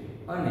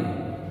અને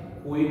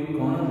કોઈ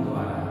કણ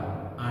દ્વારા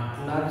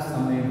આટલા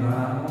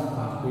સમયગાળામાં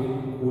આપેલ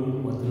કુલ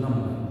મતલબ.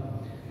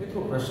 મિત્રો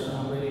પ્રશ્ન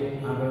આપણે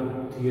આગળ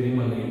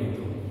થિયરીમાં લઈ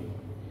લીધો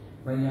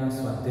અહીંયા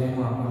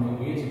સ્વાધ્યાયમાં આપણને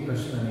એ જ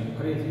પ્રશ્નને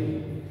ફરીથી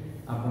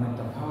આપણને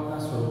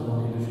તફાવતના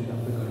સ્વરૂપમાં કીધું છે.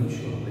 આપણે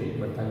ગણીશું આપણે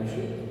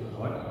બતાવીશું.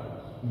 તફાવત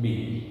 2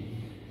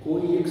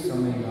 કોઈ એક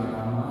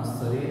સમયગાળામાં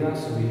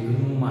સરેરાશ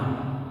વેગનું માન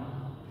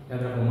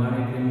યાદ રાખો માન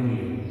એટલે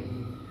મૂલ્ય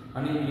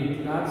અને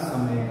એટલા જ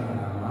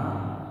સમયગાળામાં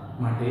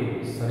માટે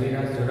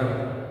સરેરાશ ઝડપ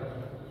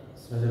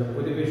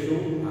કોઈ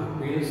કહીશું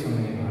આપેલ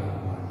સમયગાળા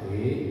માટે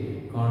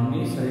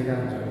કણની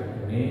સરેરાશ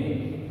ઝડપને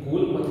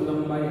કુલ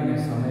પથલંબાઈ અને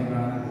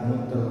સમયગાળાના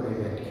ગુણોત્તર વડે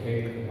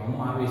વ્યાખ્યાયિત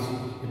કરવામાં આવે છે.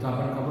 એ તો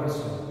આપણને ખબર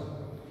છે.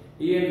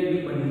 એ અને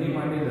બી બંને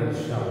માટે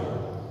દર્શાવો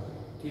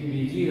કે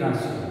બીજી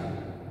રાશિ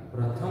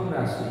પ્રથમ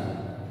રાશિ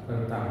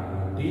કરતાં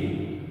મોટી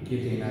કે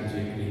તેના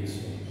જેટલી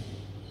છે.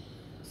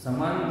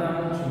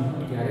 સમાનતાનું ચિહ્ન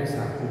ક્યારે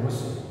સાચું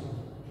હશે?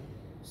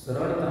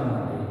 સરળતા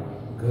માટે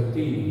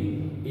ગતિની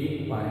એક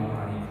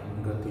પારિમાણિક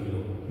ગતિ લો.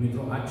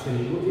 મિત્રો આ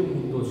છેલ્લો જે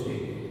મુદ્દો છે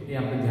એ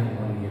આપણે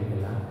ધ્યાનમાં લઈએ.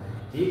 પહેલા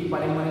એક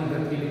પારિમાણિક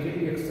ગતિ એટલે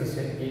કેટલી અક્ષ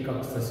થશે? એક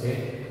અક્ષ થશે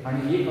અને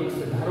એક અક્ષ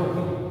ધારો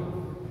કે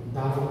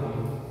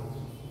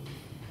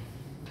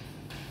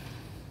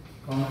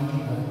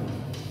કણની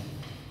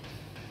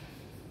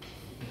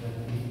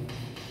ગતિ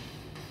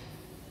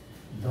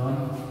ધન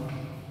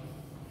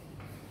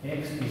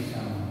x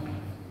દિશામાં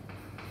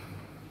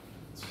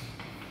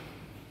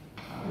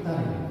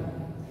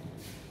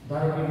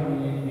ધારો કે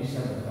મને એક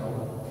દિશા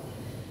બતાવો.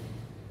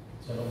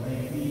 ચલો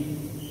અહીંથી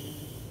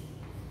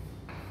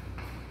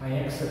આ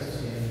x અક્ષ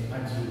છે,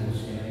 આ જીરો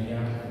છે,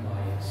 અહીંયા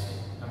y અક્ષ છે.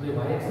 આપણે y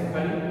અક્ષને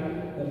ખાલી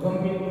ઉગમ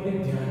બિંદુને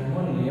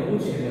ધ્યાનમાં લેવું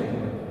છે.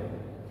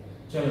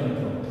 ચલો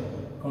મિત્રો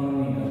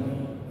કણની ગતિ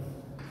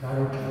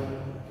ધારો કે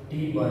t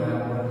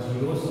બરાબર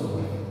 0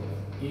 સમય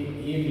એ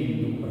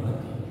બિંદુ પર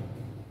હતી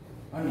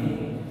અને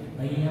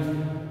અહીંયા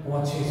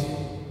પહોંચે છે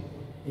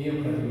એ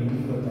વખત બિંદુ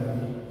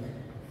બતાવી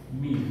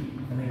b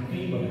અને t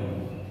બરાબર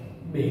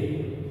 2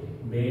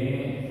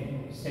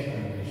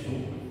 સેકન્ડ લેશું.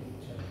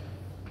 ચાલો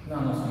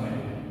નાનો સમય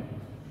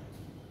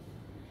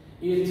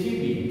a થી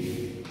b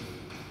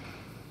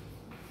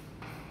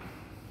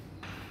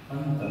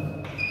અંતર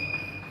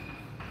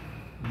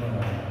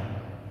બરાબર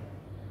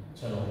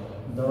ચલો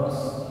 10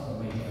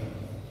 મીટર.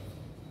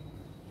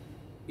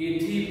 a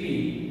થી b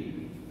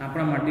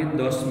આપણા માટે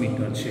 10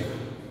 મીટર છે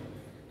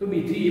તો b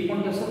થી a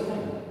પણ 10 જ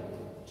થાય.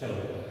 ચલો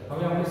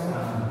હવે આપણે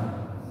સ્થાનાંતર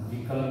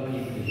વિકલ્પ 1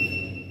 લઈએ.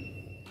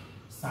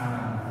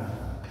 સ્થાનાંતર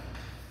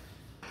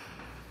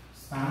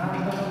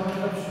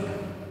મતલબ શું?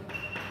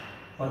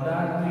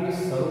 પદાર્થની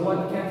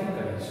શરૂઆત ક્યાંથી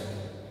કરે છે?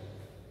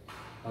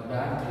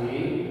 પદાર્થે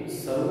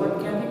શરૂઆત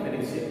ક્યાંથી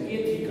કરી છે? a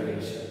થી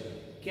કરી છે.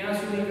 ક્યાં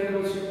સુધી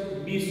ગયો છે?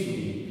 b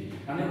સુધી.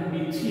 અને b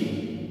થી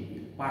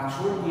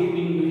પાછો a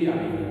બિંદુએ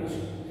આવી ગયો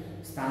છે.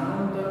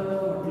 સ્થાનાંતરનો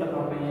મતલબ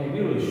આપણે અહીંયા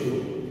એવી લઈશું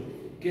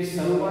કે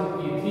શરૂઆત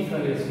a થી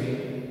કરે છે,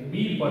 b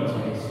પર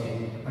જાય છે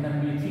અને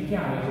b થી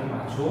ક્યાં આવે છે?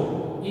 પાછો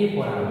a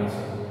પર આવે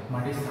છે.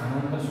 માટે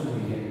સ્થાનાંતર શું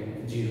થઈ જાય?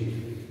 0.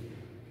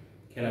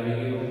 ખ્યાલ આવી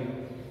ગયો?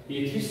 a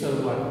થી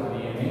શરૂઆત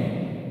કરી અને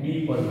b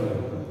પર ગયો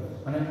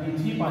અને b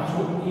થી પાછો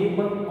a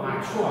પર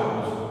પાછો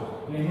આવ્યો છે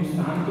એટલે એનું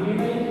સ્થાન તો એ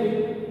નહીં થયું.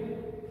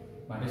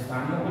 માટે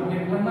સ્થાનમાં કોઈ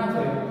ફેરફાર ના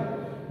થયો.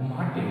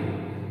 માટે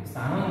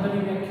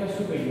સ્થાનાંતરની વ્યાખ્યા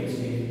શું કહીએ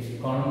છીએ?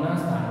 કણના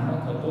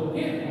સ્થાનમાં થતો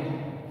ફેરફાર.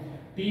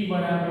 t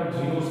બરાબર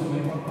 0 સમય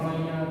પર કણ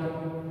અહીંયા હતો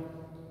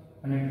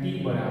અને t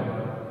બરાબર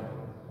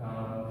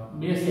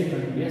 2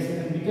 સેકન્ડ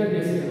બીજા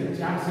 2 સેકન્ડ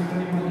 4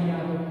 સેકન્ડ પણ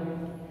અહીંયા હતો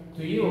તો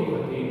એ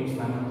વખતે એનું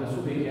સ્થાનાંતર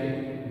શું થઈ જાય?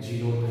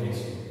 0 થાય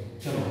છે.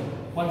 ચલો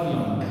પથ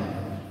લંબાઈ.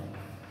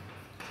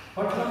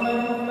 પથ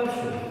લંબાઈનો મતલબ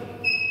શું?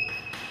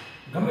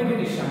 ગમે તે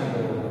દિશામાં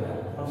ગયો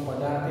પણ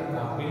પદાર્થે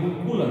કાપેલું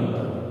કુલ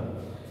અંતર.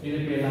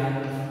 એટલે પહેલા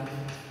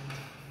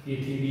a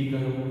થી b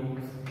ગયું,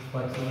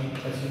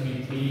 પછી b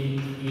થી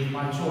a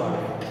પાછો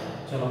આવે.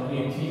 ચલો a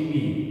થી b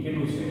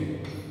કેટલું છે?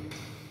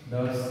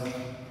 10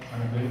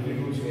 અને પેલું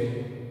કેટલું છે?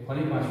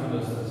 ફરી પાછું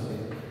 10 થશે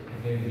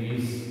એટલે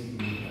 20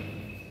 મીટર.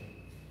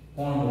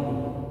 કોણ મોટું?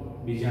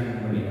 બીજા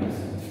નંબરની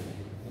પાસે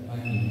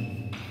અહીં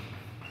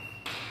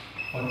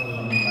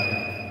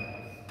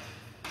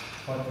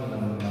પથ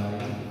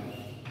લંબાઈ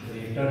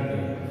ગ્રેટર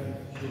દેન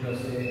શું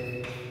થશે?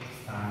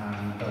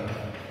 સ્થાનાંતર.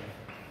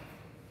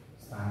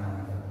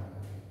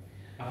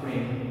 આપણે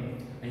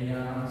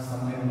અહીંયા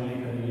સમય મૂલ્ય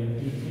કરીએ t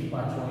થી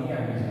પાછો અહીં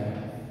આવી જાય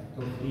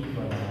તો t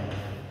બરાબર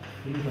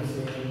કેટલું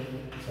થશે?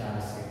 4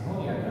 સેકન્ડ.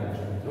 યાદ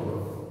રાખજો મિત્રો,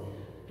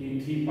 t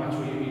થી પાછો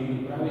એ બિંદુ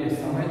પર આવે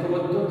સમય તો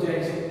વધતો જ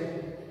જાય છે.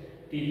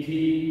 t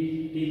થી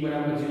t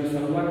બરાબર 0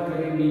 શરૂઆત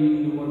કરી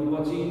બિંદુ પર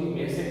પહોંચી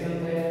 2 સેકન્ડ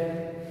થયા,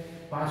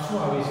 પાછો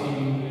આવે છે એ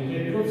બિંદુ એટલે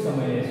એટલો જ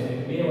સમય રહે છે.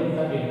 2 +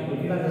 2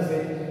 કેટલા થશે?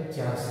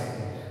 4 સેકન્ડ.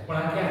 પણ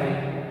આ ક્યારે?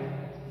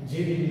 જે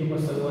બિંદુ પર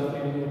શરૂઆત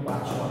કરી બિંદુ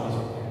પાછો આવે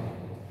છે ત્યારે.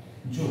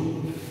 જો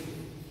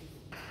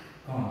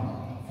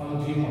કણ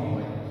જે પણ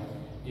હોય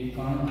એ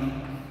કણ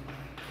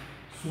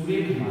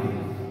સુરેખ માર્ગ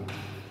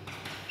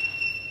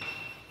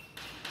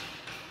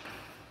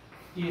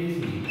a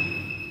થી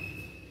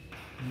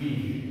b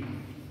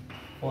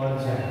પર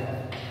જાય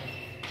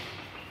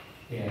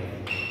ત્યારે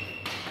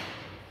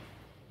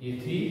a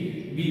થી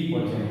b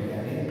પર જાય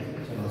ત્યારે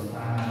ચલો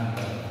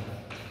સ્થાનાંતર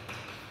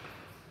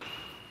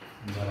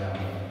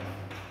બરાબર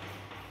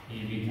a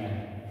b થાય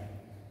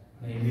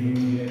અને b નું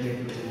મૂલ્ય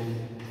કેટલું?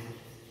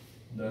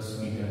 10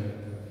 મીટર.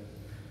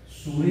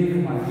 સુરેખ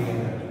માર્ગે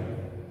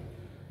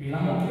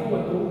પેલામાં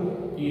કેવું હતું?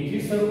 a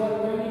થી શરૂઆત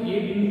કરી એ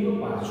બિંદુ પર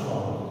પાછો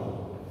આવતો.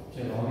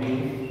 ચલો હવે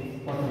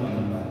પથ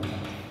લંબાઈ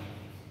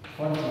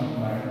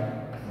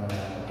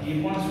બરાબર એ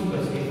પણ શું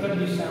થશે? એક જ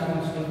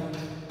દિશામાં છે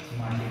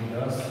માટે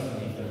 10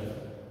 મીટર.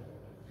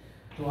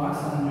 તો આ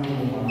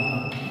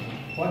સંજોગોમાં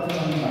પથ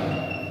લંબાઈ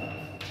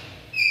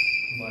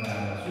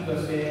બરાબર શું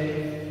થશે?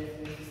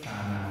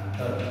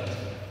 સ્થાનાંતર.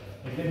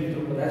 એટલે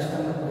મિત્રો કદાચ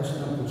તમને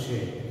પ્રશ્ન પૂછે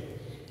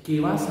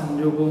કેવા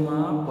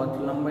સંજોગોમાં પથ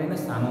લંબાઈ અને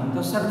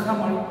સ્થાનાંતર સરખા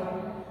મળે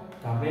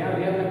તો આપણે આ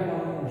યાદ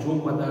રાખવાનું. જો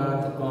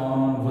પદાર્થ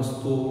કણ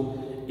વસ્તુ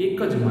એક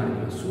જ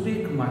માર્ગે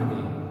સુરેખ માર્ગે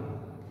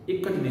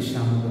એક જ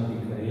દિશામાં ગતિ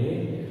કરે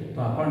તો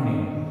આપણને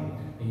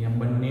અહીંયા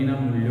બંનેના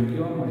મૂલ્યો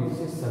કેવા મળે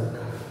છે?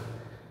 સરખા.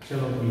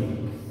 ચલો b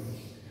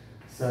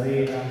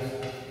સરેરાશ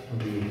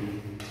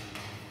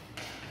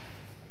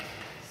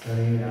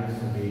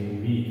વેગ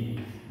v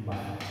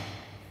બાર.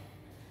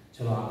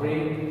 ચલો આપણે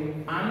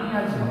આની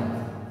આ જ વાત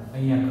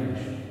અહીંયા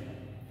કરીશું.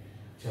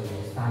 ચલો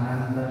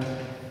સ્થાનાંતર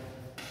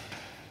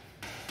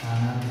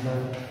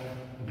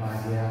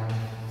ભાગ્યા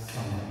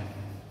સમય.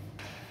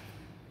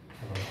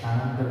 ચલો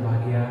સ્થાનાંતર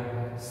ભાગ્યા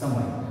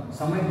સમય.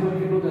 સમય કુલ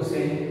કેટલું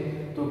થશે?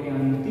 તો કે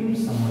અંતિમ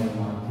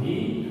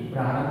સમયમાંથી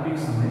પ્રારંભિક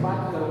સમય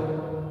બાદ કરો.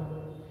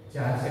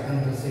 4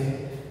 સેકન્ડ થશે.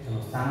 ચલો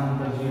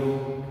સ્થાનાંતર 0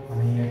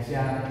 અને અહીંયા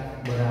 4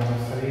 બરાબર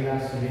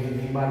સરેરાશ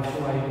વેગની બાદ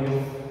શું આવી ગયો?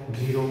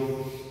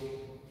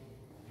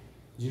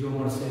 0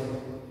 મળશે.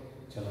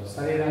 ચલો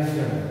સરેરાશ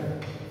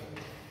ઝડપ,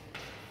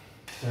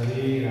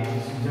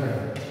 સરેરાશ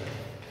ઝડપ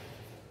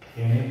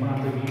એને પણ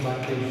આપણે v બાદ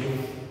કરીશું.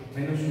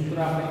 એનું સૂત્ર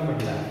આપણે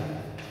બદલાય,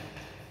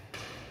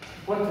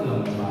 પથ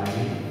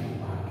લંબાઈ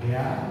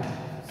ભાગ્યા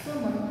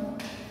સમય.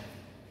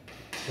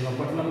 ચલો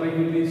પથ લંબાઈ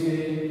કેટલી છે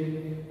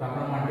તો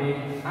આપણા માટે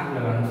 8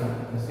 લગાડવાનું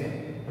થશે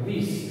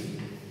 20.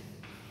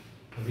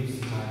 20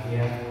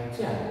 ભાગ્યા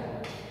 4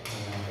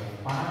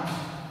 5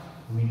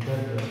 મીટર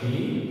પ્રતિ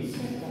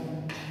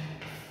સેકન્ડ.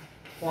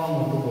 કોણ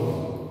મોટું બોલો?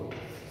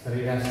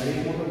 સરેરાશ એક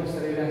મોટો કે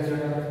સરેરાશ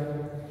ઝડપ?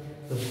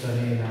 તો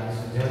સરેરાશ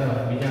ઝડપ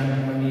બીજા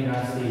નંબરની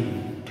રાશિ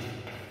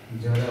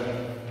ઝડપ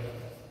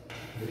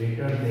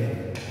ગ્રેટર ધેન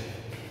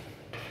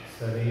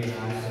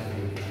સરેરાશ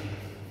વેગ.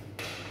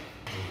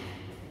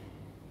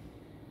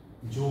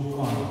 જો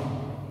કોણ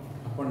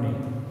આપણને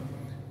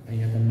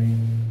અહીંયા તમને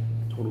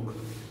થોડુંક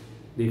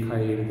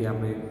દેખાય એ રીતે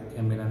આપણે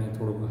કેમેરાને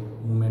થોડુંક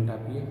મૂવમેન્ટ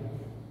આપીએ.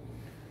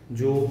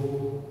 જો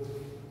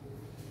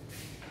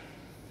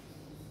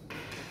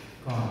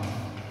કોણ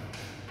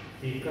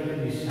એક જ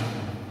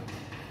દિશામાં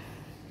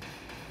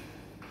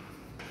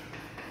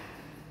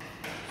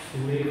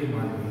સુરેખ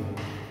માર્ગે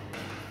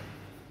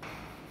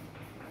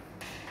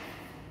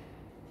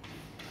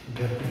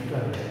ગતિ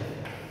કરે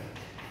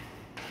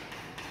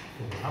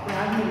તો આપણે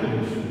આ જ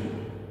લઈશું.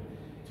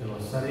 ચલો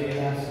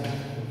સરેરાશ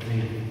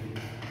વેગ,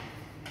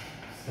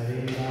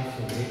 સરેરાશ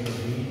વેગ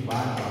v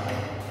બાદ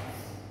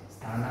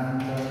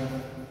સ્થાનાંતર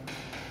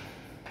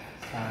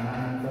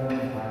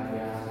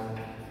ભાગ્યા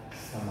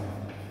સમય.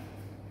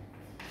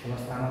 ચલો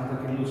સ્થાનાંતર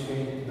કેટલું છે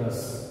 10.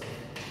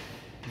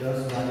 10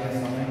 ભાગ્યા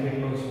સમય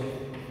કેટલો છે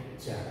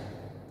 4.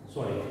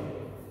 સોરી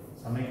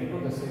સમય કેટલો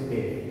થશે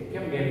 2.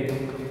 કેમ 2 લીધો?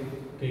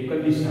 તો એક જ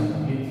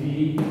દિશામાં a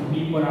થી b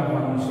પર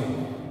આવવાનું છે.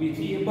 b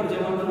થી a પર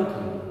જવાનું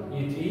નથી, a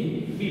થી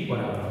b પર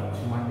આવવાનું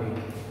છે. માટે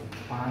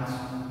 5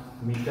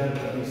 મીટર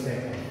પ્રતિ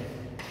સેકન્ડ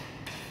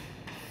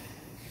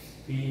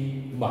p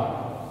બાર.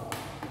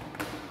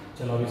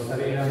 ચલો હવે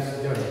સરેરાશ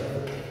ઝડપ,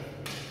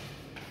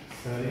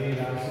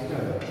 સરેરાશ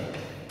ઝડપ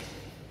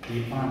એ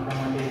પણ આપણા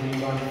માટે v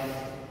બાર.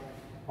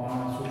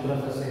 પણ સૂત્ર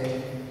થશે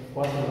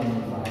પથ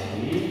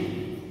લંબાઈ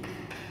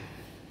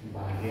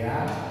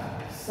ભાગ્યા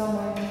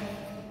સમય.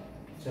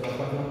 ચલો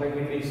પથ લંબાઈ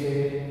કેટલી છે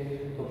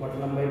તો પથ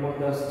લંબાઈ પણ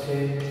 10 છે.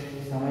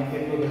 સમય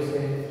કેટલો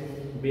થશે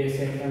 2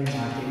 સેકન્ડ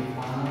માટે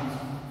 5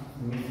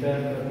 મીટર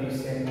પ્રતિ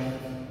સેકન્ડ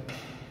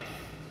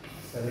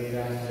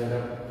સરેરાશ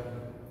ઝડપ.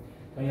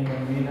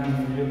 અહીંયા બંનેના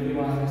મૂલ્યો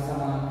કેવા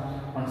હંમેશા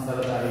પણ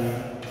સરળતાથી.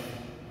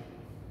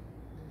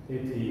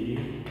 તેથી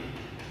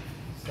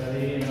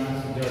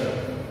સરેરાશ ઝડપ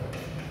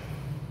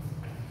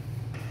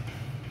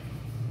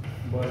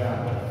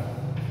બરાબર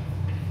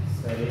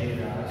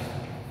સરેરાશ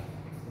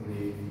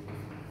વેગ.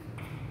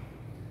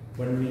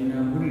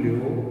 બંનેના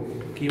મૂલ્યો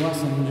કેવા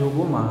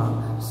સંજોગોમાં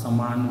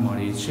સમાન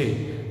મળે છે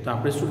તો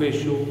આપણે શું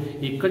કહીશું?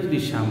 એક જ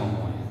દિશામાં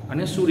હોય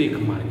અને સુરેખ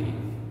માર્ગે.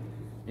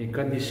 એક જ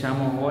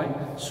દિશામાં હોય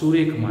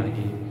સુરેખ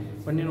માર્ગે,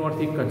 બંનેનો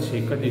અર્થ એક જ છે.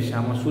 એક જ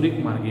દિશામાં સુરેખ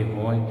માર્ગે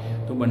હોય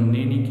તો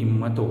બંનેની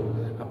કિંમતો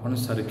આપણને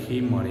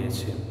સરખી મળે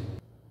છે.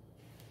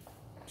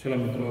 ચલો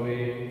મિત્રો હવે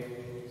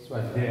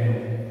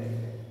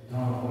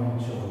સ્વાધ્યાયનો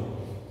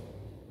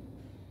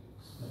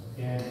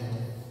 3.14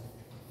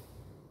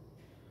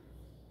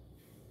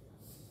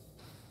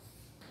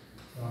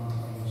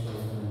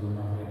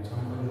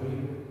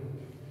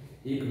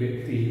 એક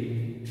વ્યક્તિ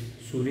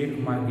સુરેખ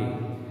માર્ગે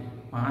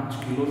 5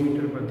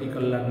 કિલોમીટર પ્રતિ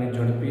કલાકની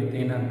ઝડપે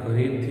તેના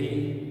ઘરેથી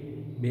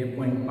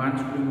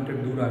 2.5 કિલોમીટર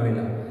દૂર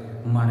આવેલા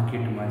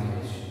માર્કેટમાં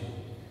જાય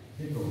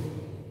છે. તો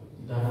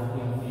ધારો કે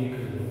એક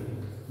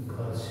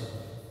ઘર છે,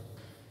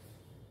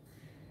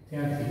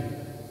 ત્યાંથી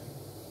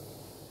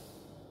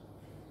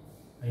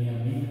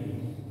અહીંયા નીકળી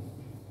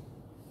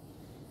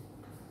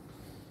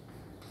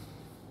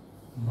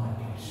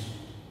માર્કેટ છે.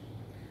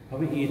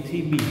 હવે a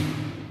થી b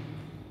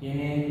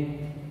એને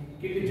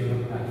કેટલી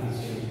ઝડપ રાખી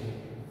છે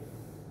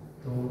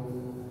તો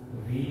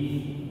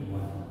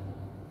v1.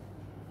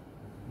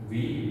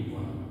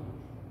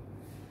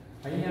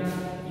 અહીંયા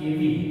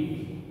ab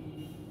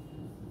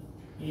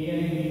a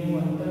અને b નું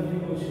અંતર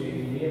કેટલું છે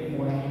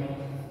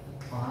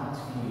 2.5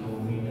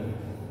 કિલોમીટર.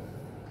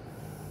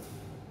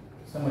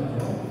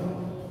 સમજો.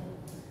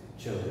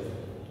 ચલો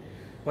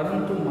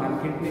પરંતુ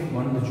માર્કેટને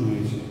બંધ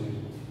જોઈએ છે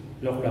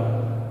લોકડાઉન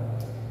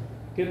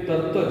કે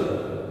તરત જ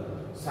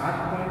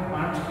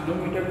 7.5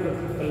 કિલોમીટર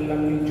પ્રતિ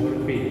કલાકની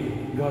ઝડપે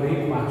ઘરે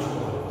પાછો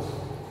આવે છે.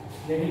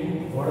 જેની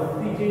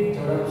વળતી જે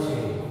ઝડપ છે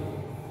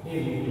એ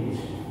લીધું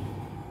છે.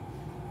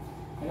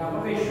 એટલે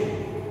આપણે કહીશું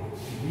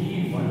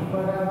v1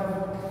 બરાબર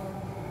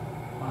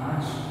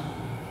 5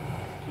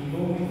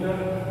 કિલોમીટર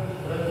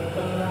પ્રતિ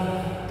કલાક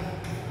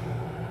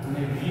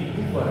અને v2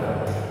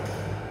 બરાબર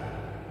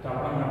તો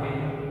આપણા માટે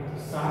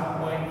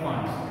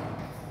 7.5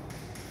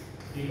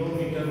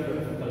 કિલોમીટર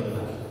પ્રતિ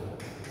કલાક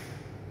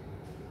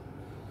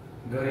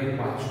ઘરે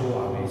પાછો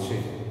આવે છે.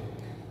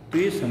 તો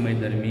એ સમય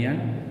દરમિયાન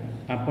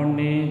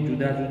આપણને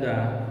જુદા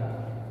જુદા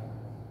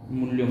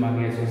મૂલ્યો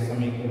માંગ્યા છે.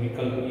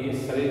 વિકલ્પ એ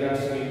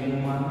સરેરાશ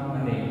વેગમાન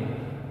અને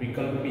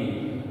વિકલ્પ બી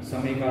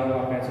સમયગાળો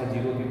આપ્યા છે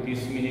 0 થી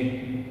 30 મિનિટ,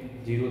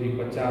 0 થી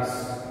 50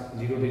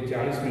 0 થી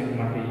 40 મિનિટ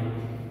માટે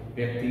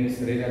વ્યક્તિની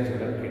સરેરાશ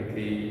ઝડપ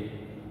કેટલી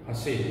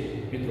હશે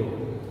મિત્રો,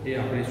 એ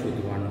આપણે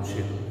શોધવાનું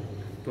છે.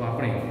 તો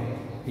આપણે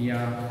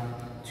અહીંયા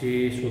જે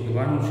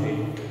શોધવાનું છે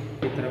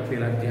એ તરફ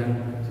પહેલાં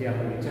ધ્યાનથી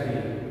આપણે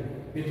વિચારીએ.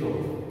 મિત્રો,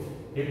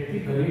 વ્યક્તિ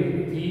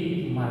ઘરેથી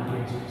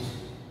માર્કેટ જાય છે,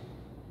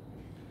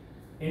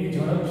 એની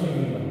ઝડપ છે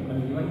v1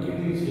 અને v1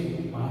 કેટલી છે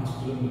 5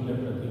 કિલોમીટર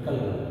પ્રતિ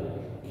કલાક.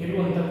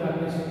 કેટલું અંતર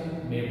કાપે છે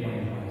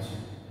 2.5.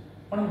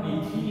 પણ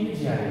બીથી એ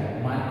જ્યારે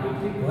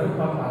માર્કેટથી ઘર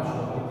પાછો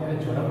આવે ત્યારે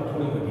ઝડપ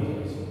થોડી વધી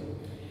જાય છે,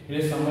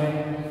 એટલે સમય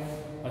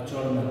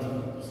અચળ નથી,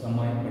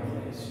 સમય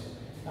બદલાય છે.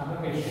 આપણે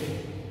કહીશું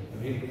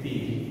વ્યક્તિ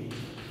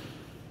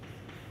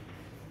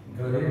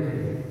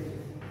ઘરેથી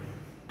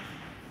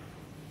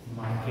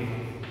માર્કેટ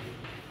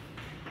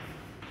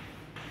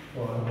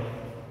और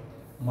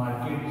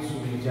मार्केट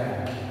સુધી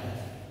જાય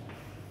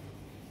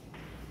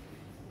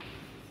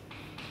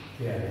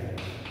ત્યારે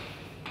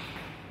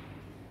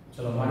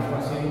ચલો મારી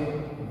પાસે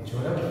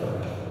ઝડપ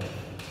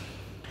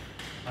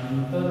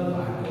અંતર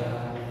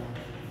ભાગ્યા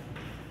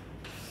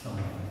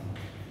સમય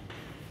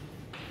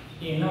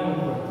એના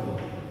ઉપરથી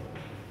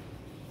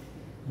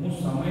હું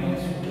સમયને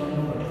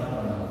સૂત્રનો કરતા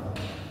બનાવું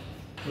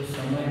તો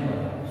સમય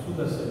બરાબર શું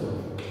થશે?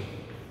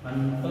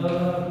 અંતર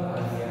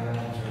ભાગ્યા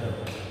ઝડપ.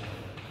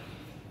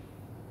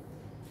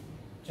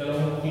 चलो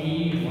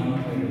P1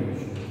 કહી દઉં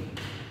છું.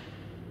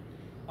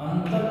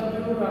 અંતર તો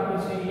કેટલું રાખે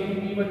છે? એ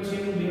P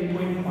વચ્ચેનું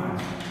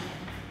 2.5,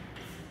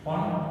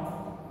 પણ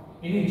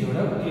એની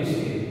ઝડપ જે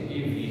છે એ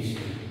v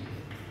છે.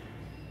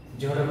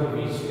 ઝડપ v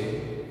છે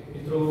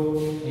મિત્રો.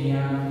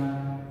 અહીંયા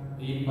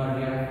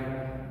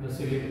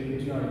 1/10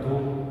 એટલે અડધો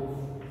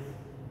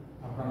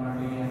આપણા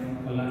માટે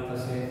અહીંયા કલાક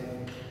થશે.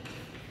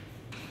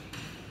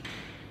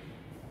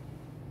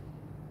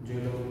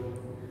 જોઈ લો,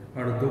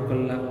 અડધો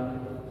કલાક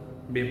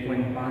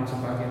 2.5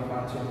 ભાગ્યા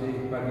 5 એટલે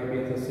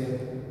 1/2 થશે.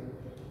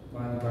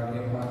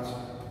 5/5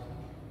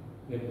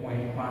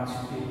 2.5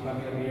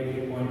 1/2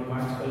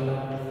 2.5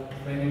 કલાક.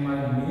 એને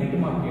મારે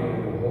મિનિટમાં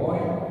કેવું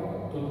હોય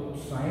તો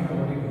 60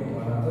 વડે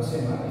ગુણવાના થશે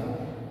મારે.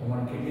 તો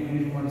મને કેટલી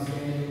મિનિટ મળશે?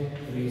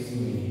 30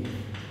 મિનિટ.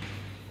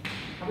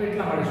 આપણે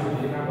એટલા માટે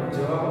શોધીએ કે આપણે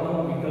જવાબનો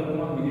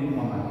વિકલ્પમાં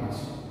મિનિટમાં માંગીએ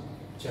છીએ.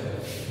 ચલો,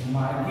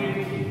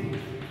 માર્કેટથી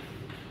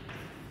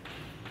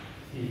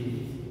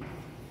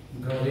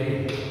ઘરે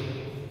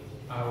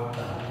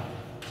આવતા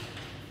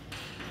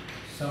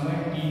સમય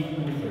t2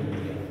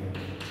 કરીએ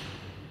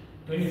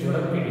તો એની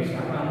ઝડપ કેટલી છે?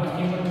 આપણે આમાં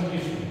કિંમત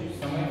મૂકીશું.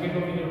 સમય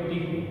કેટલો કીધો?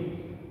 t2.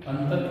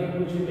 અંતર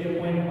કેટલું છે?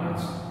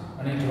 2.5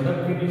 અને ઝડપ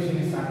કેટલી છે?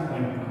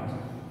 7.5.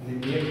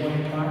 એટલે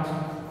 2.5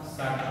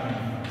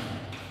 7.5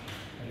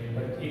 એટલે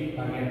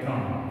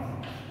 1/3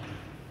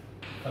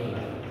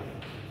 કલાક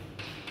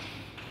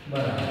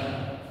બરાબર.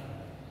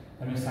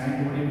 તમે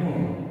 60 વડે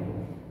ગુણો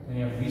તો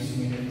અહીંયા 20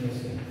 મિનિટ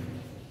થશે.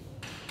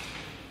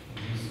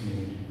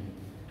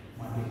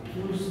 માટે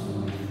કુલ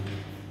સમય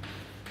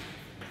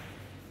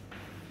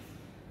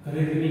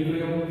ઘરેથી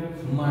નીકળ્યો,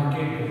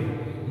 માર્કેટ ગયો,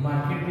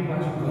 માર્કેટથી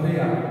પાછો ઘરે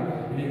આવ્યો,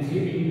 એટલે જે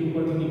બિંદુ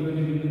પરથી નીકળ્યો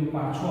તે બિંદુ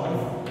પાછો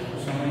આવ્યો તો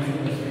સમય શું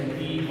થશે?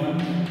 t1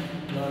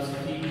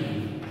 + t2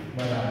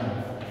 બરાબર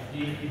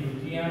 1/3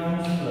 +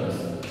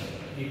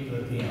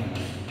 1/3.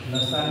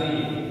 લસા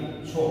લઈએ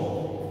 6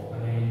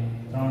 અને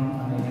 3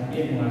 અને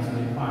 1 માસે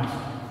 5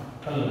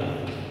 કલાક.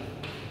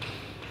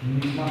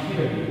 મિનિટમાં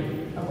ફેરવીએ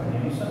આપણને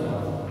એનો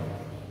સરવાળો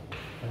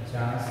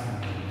 50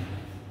 મિનિટ.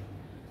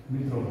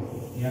 મિત્રો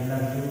યાદ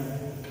રાખજો,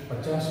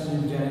 50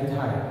 મિનિટ જ્યારે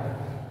થાય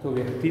તો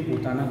વ્યક્તિ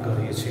પોતાના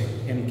ઘરે છે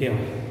એમ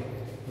કહેવાય.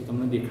 તો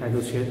તમને દેખાય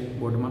તો છે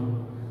બોર્ડમાં.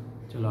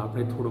 ચલો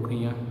આપણે થોડુંક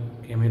અહીંયા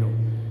કેમેરો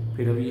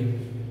ફેરવીએ.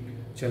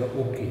 ચલો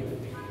ઓકે.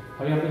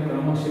 હવે આપણે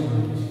ક્રમશઃ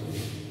ગણીએ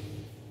છીએ.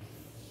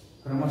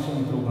 ક્રમશઃ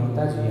મિત્રો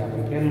ગણતા જઈએ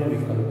આપણે. પહેલો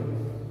વિકલ્પ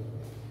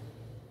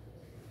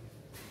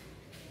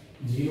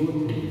 0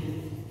 થી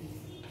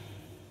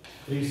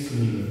 30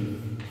 મિનિટ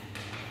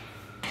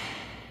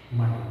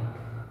માટે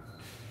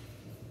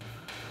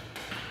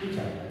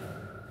વિચાર.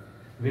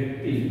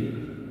 વ્યક્તિ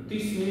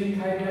 30 મિનિટ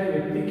થાય ત્યારે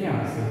વ્યક્તિ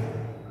ક્યાં હશે?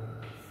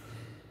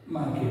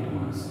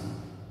 માર્કેટમાં હશે.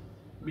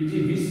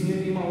 બીજી 20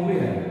 મિનિટમાં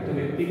ઉમેરાય તો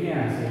વ્યક્તિ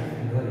ક્યાં હશે?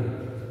 ઘરે.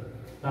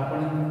 તો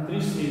આપણને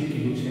 30 મિનિટ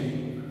કીધું છે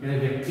એટલે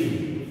વ્યક્તિ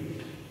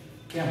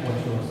ક્યાં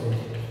પહોંચ્યો હશે?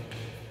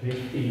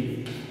 વ્યક્તિ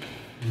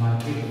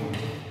માર્કેટમાં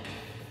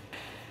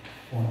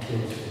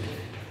પહોંચ્યો છે.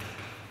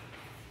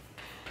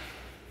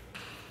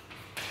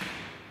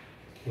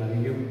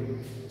 લાગી ગયું?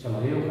 ચલો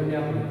એ વખતે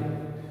આપણે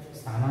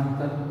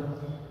સ્થાનાંતર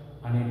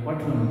અને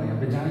પટ લંબાઈ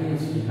આપણે જાણીએ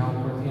છીએ. એના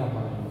ઉપરથી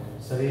આપણને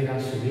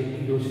સરેરાશ વેગ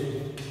કીધો છે.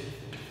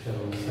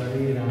 ચલો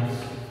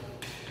સરેરાશ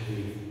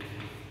વેગ.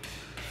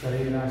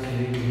 સરેરાશ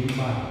વેગ v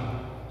બાર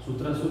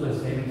સૂત્ર શું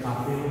થશે? એને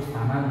કાપેલું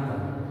સ્થાનાંતર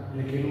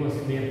એટલે કેટલું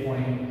હશે?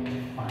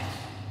 2.5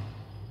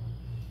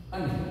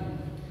 અને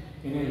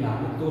એને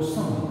લાગતો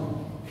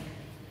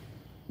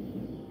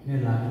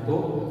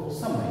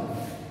સમય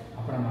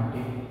આપણા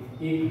માટે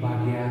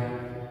 1/2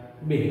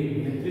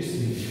 એટલે 30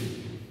 મિનિટ.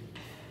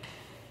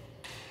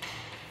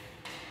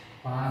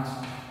 5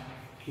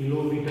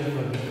 કિલોમીટર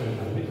પ્રતિ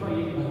કલાક. મિત્રો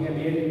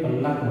 1/2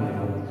 કલાક મળે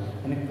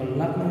અને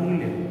કલાકનું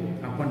મૂલ્ય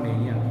આપણને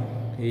અહીંયા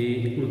એ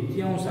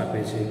તૃતીયાંશ આપે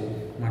છે,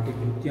 માટે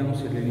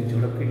તૃતીયાંશ એટલે એની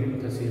ઝડપ કેટલી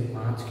થશે?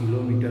 5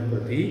 કિલોમીટર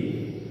પ્રતિ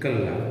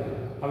કલાક.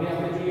 હવે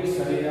આપણે જોઈએ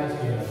સરેરાશ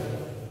ઝડપ.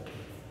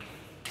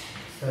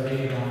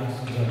 સરેરાશ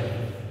ઝડપ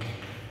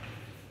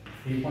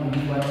એ પણ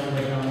ની વાત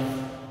છે.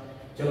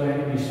 ચલો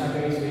એની દિશા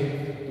કઈ છે?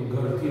 તો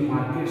ઘરેથી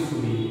માર્કેટ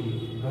સુધી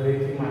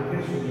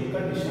એક જ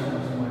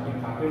દિશામાં છે, માટે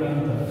કાપેલ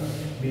અંતર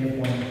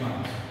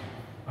 2.5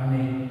 અને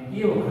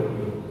એ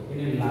વખતે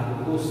એને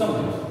લાગતો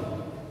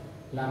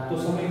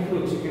સમય કેટલો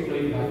છે? કેટલો?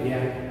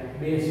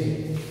 1/2 છે,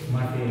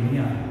 માટે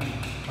અહીંયા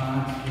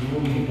 5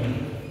 કિલોમીટર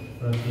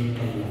પ્રતિ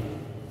કલાક.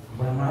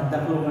 હમણાં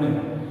દાખલો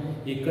ગણ્યો,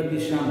 એક જ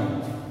દિશામાં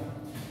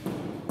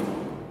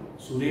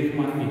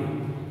સુરેખમાંથી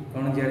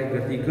કણ જ્યારે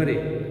ગતિ કરે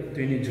તો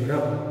એની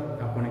ઝડપ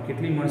આપણને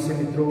કેટલી મળશે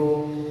મિત્રો?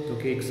 તો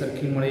કે એક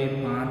સરખી મળે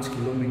 5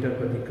 કિલોમીટર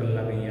પ્રતિ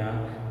કલાક અહીંયા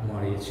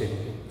મળે છે.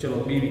 ચલો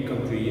બી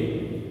વિકલ્પ જોઈએ.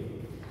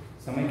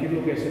 સમય કેટલો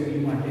કહેશે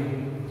બી માટે?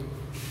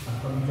 આ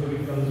પંચો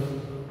વિકલ્પ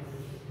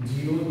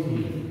 0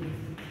 થી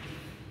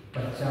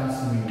 50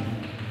 મિનિટ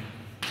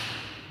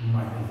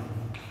માટે.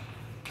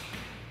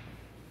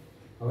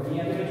 હવે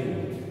અહીંયા તમે જુઓ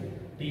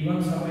T1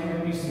 સમય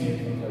 20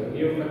 મિનિટનો થયો.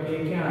 એ વખતે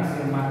ક્યાં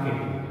હશે?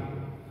 માર્કેટ.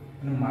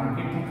 અને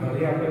માર્કેટથી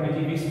ઘરે આપણે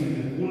બીજી 20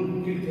 મિનિટ, કુલ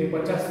કેટલી થઈ?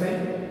 50 થઈ.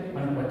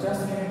 અને 50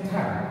 મિનિટ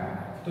થાય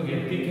તો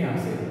વ્યક્તિ ક્યાં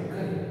હશે?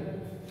 ઘરે.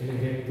 એટલે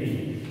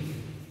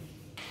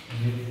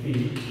વ્યક્તિ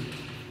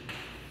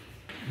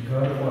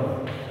ઘર પર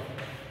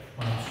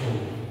પાછો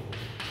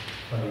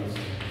ફરે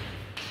છે.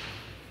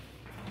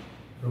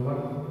 બરોબર.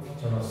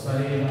 ચલો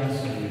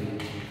સરેરાશ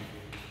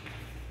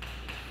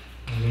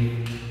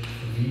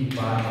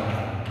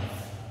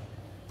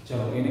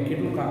ચલો એને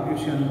કેટલું કાપ્યું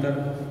છે અંતર?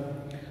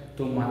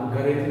 તો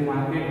ઘરેથી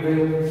માર્કેટ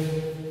ગયો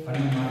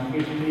અને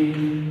માર્કેટથી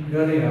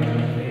ઘરે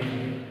આવ્યો એટલે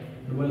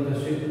ડબલ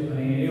થશે.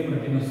 અને એ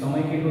વખતેનો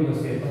સમય કેટલો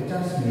થશે?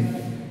 50 મિનિટ.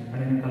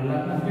 અને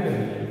કલાકમાં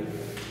ફેરવીએ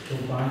તો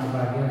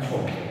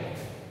 5/6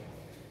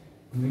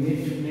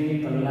 મિનિટને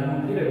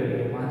કલાકમાં ફેરવીએ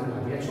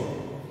 5/6.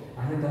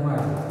 આને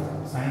તમારે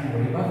 60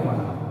 વડે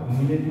ભાગવાના.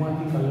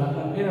 મિનિટમાંથી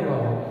કલાકમાં ફેરવવા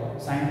હોય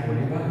 60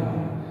 વડે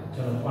ભાગવાના.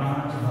 ચલો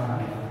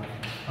 5/6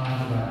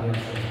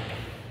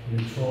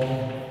 એટલે 6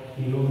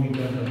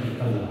 કિલોમીટર પ્રતિ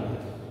કલાક.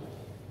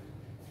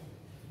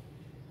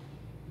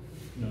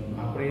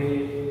 આપણે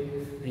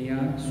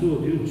અહીંયા શું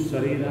શોધ્યું?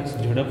 સરેરાશ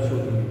ઝડપ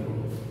શોધી.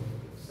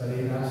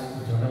 સરેરાશ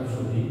ઝડપ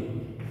શોધી,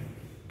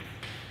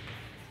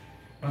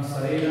 પણ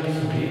સરેરાશ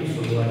વેગ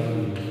શોધવા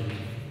જોઈએ.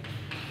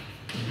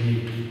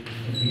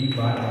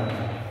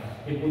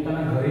 એ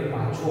પોતાના ઘરે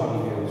પાછો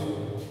આવી ગયો છે.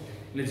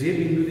 એટલે જે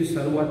બિંદુથી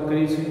શરૂઆત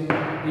કરી છે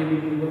એ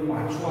બિંદુ પર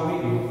પાછો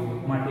આવી ગયો,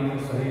 માટે એનો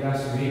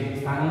સરેરાશ વેગ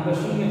સ્થાનાંતર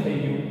શૂન્ય થઈ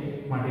ગયું,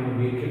 માટે એનો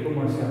વેગ કેટલો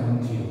મળશે?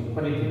 આપણને 0.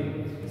 ફરીથી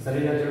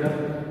સરેરાશ ઝડપ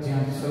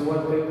જ્યાંથી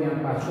શરૂઆત કરી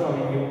ત્યાં પાછો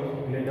આવી ગયો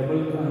એટલે ડબલ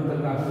અંતર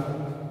કાપ્યું.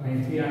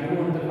 અહીંથી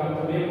આટલું અંતર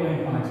કાપતા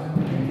 2.5,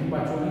 અહીંથી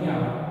પાછો નહીં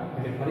આવે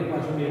એટલે ફરી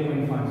પાછું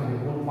 2.5 એટલે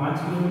કુલ 5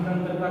 કિલોમીટર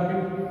અંતર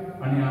કાપ્યું.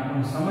 અને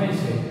આપણો સમય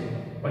છે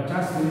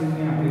 50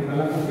 મિનિટને આપણે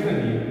કલાકમાં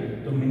ફેરવીએ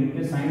તો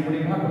મિનિટને 60 વડે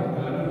ભાગો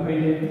કલાકમાં થઈ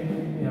જાય,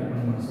 એ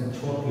આપણને મળશે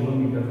 6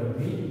 કિલોમીટર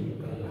પ્રતિ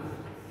કલાક.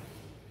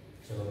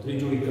 ચલો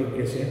ત્રીજો વિકલ્પ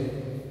કે છે,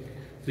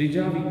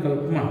 ત્રીજા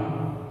વિકલ્પમાં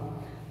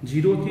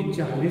 0 થી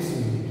 40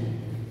 મિનિટ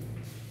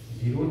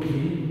 0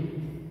 થી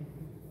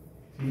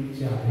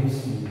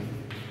 40 મિનિટ.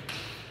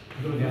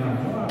 જો ધ્યાન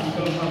આપો, આ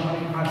વિકલ્પમાં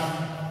આપણે ખાસ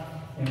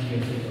એમ કહે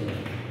છે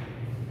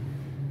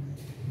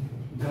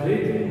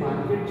ઘરેથી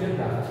માર્કેટ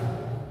જતા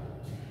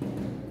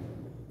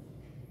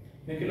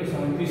ને કેટલો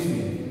સમય? 30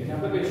 મિનિટ. એટલે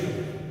આપણે કહીશું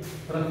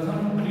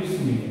પ્રથમ 30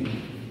 મિનિટ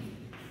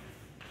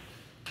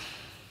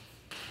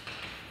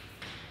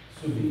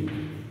સુધી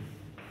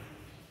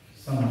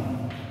સમય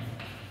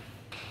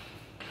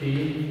તે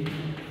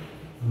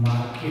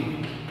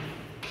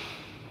માર્કેટમાં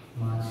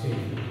છે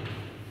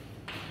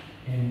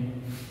એમ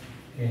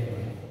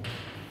કહેવાય.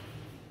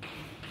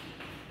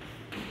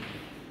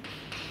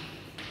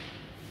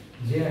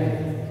 જ્યારે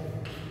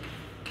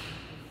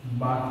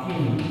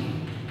બાકીની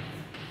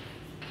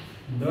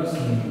 10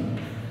 મિનિટ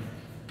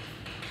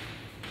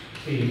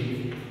તે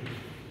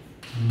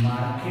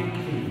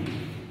માર્કેટથી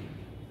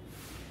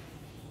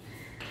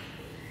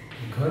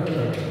ઘર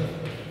તરફ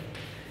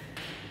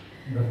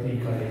ગતિ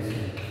કરે છે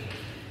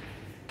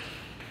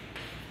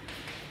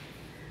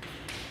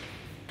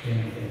તેમ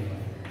કહેવાય.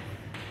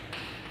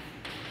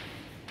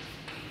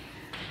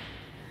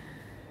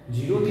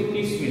 0 થી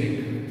 30 મિનિટ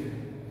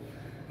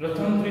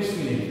પ્રથમ 30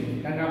 મિનિટ,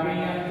 કારણ કે આપણે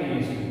અહીંયા કહીએ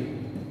છીએ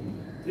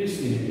 30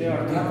 મિનિટ એટલે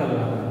અડધા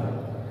કલાક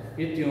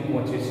એ ત્યાં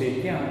પહોંચે છે.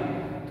 ક્યાં?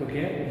 તો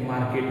કે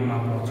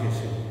માર્કેટમાં પહોંચે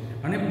છે.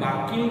 અને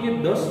બાકીની જે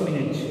 10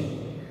 મિનિટ છે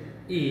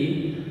એ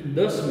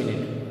 10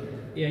 મિનિટ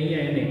એ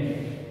અહીંયા એને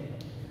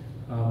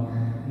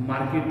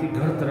માર્કેટથી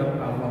ઘર તરફ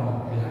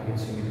આવવામાં લાગે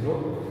છે મિત્રો.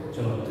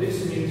 ચલો 30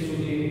 મિનિટ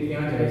સુધી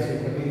ત્યાં જાય છે.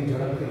 ગતિની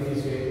ઝડપ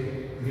કેટલી છે?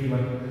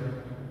 v1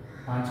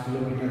 5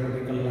 કિલોમીટર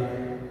પ્રતિ કલાક.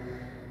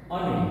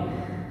 અને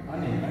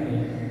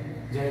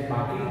જ્યારે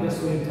બાકીની 10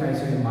 મિનિટ થાય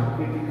છે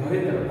માર્કેટથી ઘરે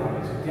તરફ આવે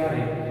છે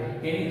ત્યારે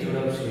એની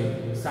ઝડપ છે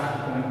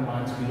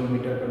 7.5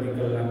 કિલોમીટર પ્રતિ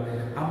કલાક.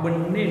 આ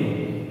બંનેનો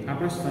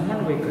આપણે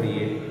સમન્વય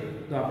કરીએ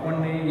તો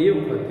આપણને એ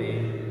વખતે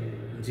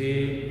જે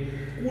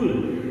કુલ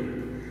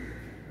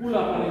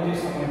આપણને જે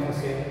સમય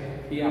થશે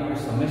એ આપણે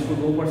સમય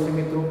શોધવો પડશે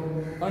મિત્રો,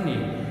 અને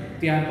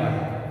ત્યારબાદ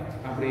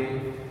આપણે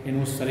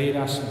એનું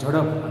સરેરાશ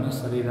ઝડપ અને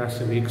સરેરાશ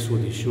વેગ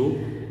શોધીશું.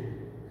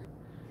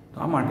 તો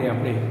આ માટે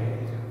આપણે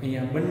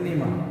અહીંયા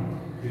બંનેમાં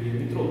જોઈએ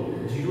મિત્રો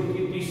 0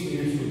 થી 30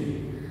 મિનિટ સુધી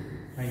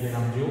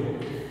અહીંયા આપજો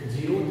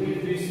 0 થી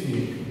 30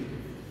 મિનિટ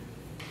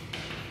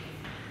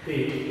તે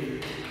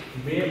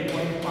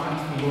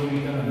 2.5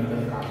 કિલોમીટર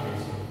અંતર કાપે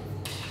છે.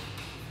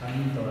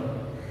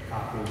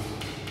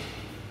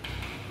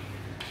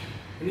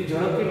 એની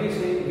ઝડપ કેટલી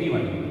છે?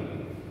 v1.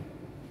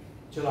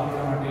 ચલો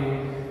આપણા માટે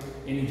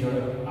એની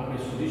ઝડપ આપણે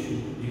શોધીશું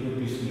 0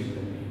 થી 30 મિનિટ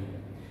દરમિયાન.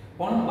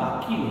 પણ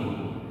બાકીની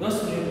 10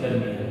 મિનિટ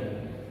દરમિયાન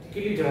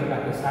કેટલી ઝડપ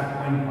રાખે?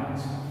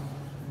 7.5.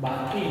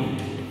 બાકીની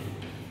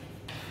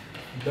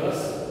 10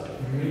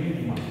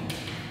 મિનિટમાં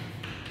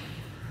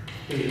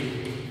તે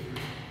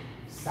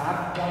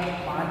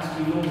 7.5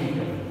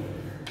 કિલોમીટર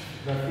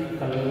પ્રતિ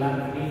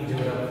કલાકની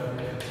ઝડપ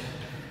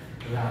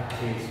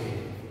રાખે છે.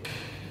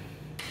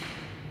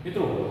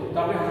 મિત્રો તો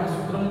આપણે આના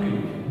સૂત્ર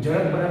મૂક્યું,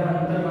 ઝડપ બરાબર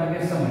અંતર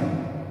ભાગ્યા સમય.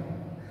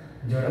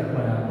 ઝડપ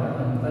બરાબર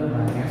અંતર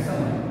ભાગ્યા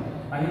સમય.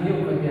 અને એ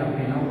વખતે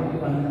આપણે એના ઉપર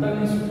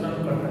અંતરની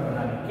સૂત્રનું કરતા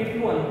બનાવીએ.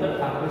 કેટલું અંતર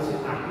કાપે છે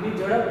આટલી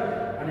ઝડપ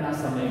અને આ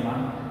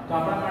સમયમાં? તો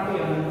આપણા માટે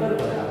અંતર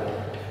બરાબર,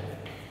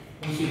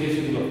 હું સીધે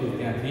સીધું લખું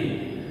ત્યાંથી,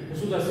 તો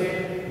શું થશે?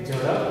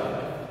 ઝડપ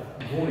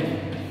ગુણ્યા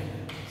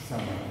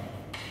સમય.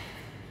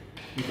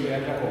 મિત્રો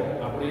યાદ રાખો,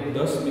 આપણે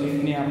 10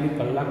 મિનિટને આપણે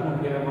કલાકમાં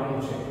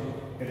ફેરવવાનું છે,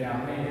 એટલે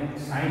આપણે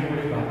 60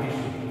 વડે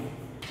ભાગીશું.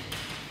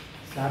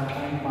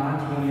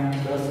 7.5 ગુણ્યા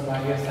 10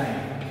 ભાગ્યા 60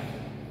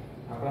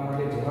 આપણા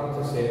માટે જવાબ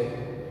થશે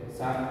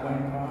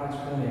 7.5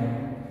 ગુણ્યા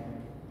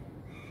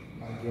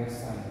ભાગ્યા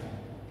 60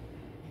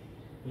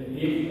 એટલે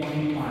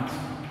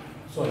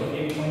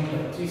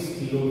 1.25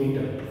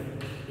 કિલોમીટર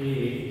એ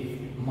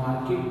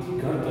માર્કેટથી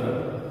ઘર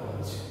તરફ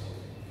આવે છે.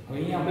 હવે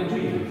અહીંયા આપણે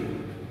જોઈએ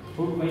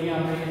થોડુંક અહીંયા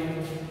આપણે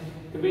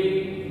કે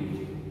ભાઈ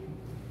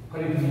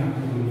ફરીથી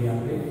આપણે જોઈએ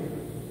આપણે.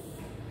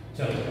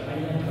 ચલો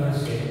અહીંયા ઘર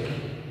છે,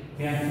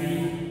 ત્યાંથી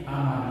આ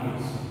માર્કેટ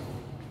છે.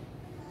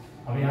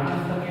 હવે આ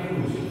અંતર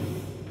કેટલું છે?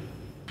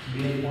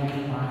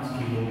 2.5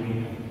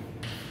 કિલોમીટર.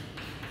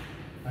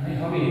 અને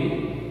હવે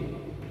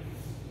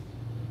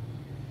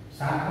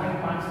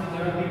 7.5 ની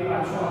ઝડપથી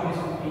પાછો આવે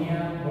છે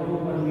અહીંયા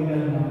બરોબર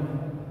મિડલમાં.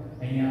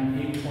 અહીંયા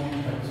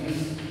 1.25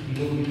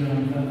 કિલોમીટર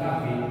અંતર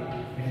કાપી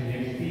એટલે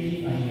વ્યક્તિ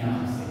અહીંયા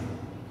આવશે.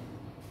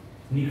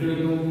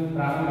 નીકળ્યું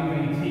પ્રારંભિક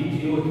અહીંથી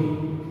 0 થી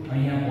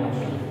અહીંયા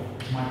પહોંચ્યો,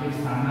 માટે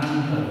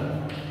સ્થાનાંતર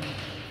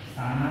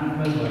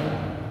બરાબર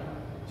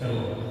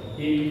ચલો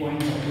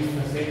 1.25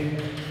 થશે.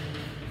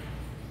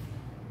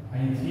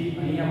 અહીંથી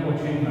અહીંયા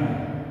પહોંચ્યો એમ ગણાય.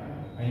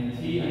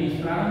 અહીંથી અહીં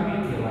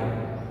પ્રારંભિક કહેવાય,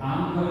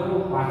 આમ થયો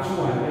પાછો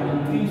આવ્યો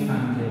અંતિમ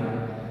સ્થાન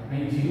કહેવાય.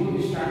 અહીં 0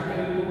 થી સ્ટાર્ટ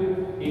કર્યું તો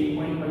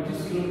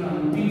 1.25 કિલોમીટર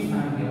અંતિમ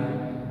સ્થાન કહેવાય.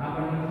 આ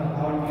બંને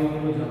તફાવત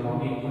કેટલો?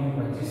 જવાબ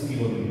 1.25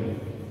 કિલોમીટર.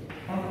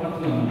 પણ પથ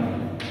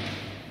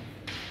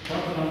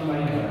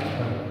લંબાઈ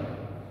બરાબર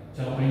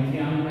ચલો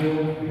અહીંથી આમ ગયો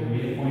એટલે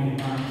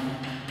 2.5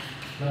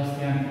 પ્લસ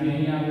ત્યાંથી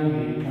અહીં આવ્યો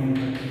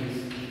 1.25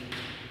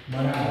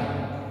 બરાબર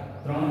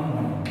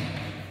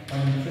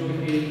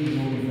 3.75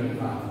 કિલોમીટર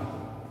કાપે.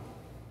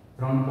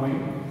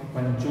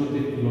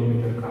 3.75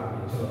 કિલોમીટર કાપે.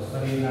 ચલો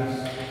સરેરાશ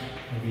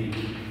વેગ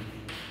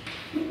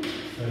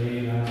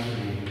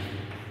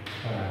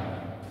બરાબર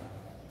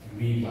v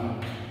બાર.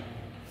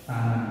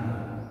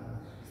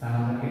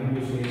 સ્થાનાંતર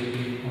કેટલું છે?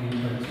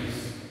 1.25.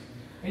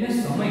 એને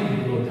સમય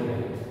કેટલો થાય?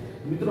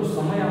 મિત્રો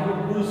સમય આપણો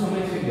કુલ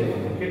સમય છે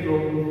દેવાનો કેટલો?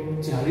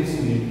 40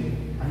 મિનિટ.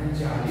 અને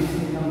 40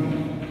 ને તમે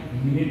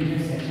મિનિટને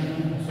સેકન્ડ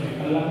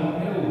કલાકમાં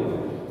ફેરવો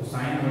તો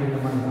 60 વડે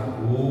તમારે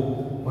ભાગવું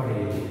પડે.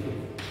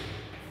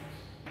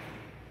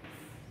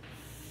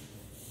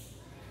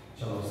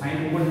 ચલો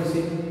 60 ઉપર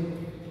જશે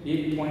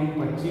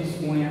 1.25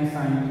 ગુણ્યા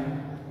 60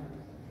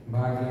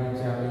 ભાગ્યા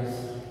 40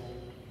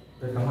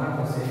 તો તમારા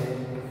પાસે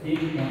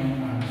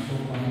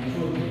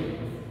 1.875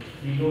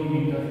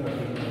 કિલોમીટર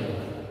પ્રતિ કલાક.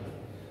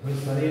 હવે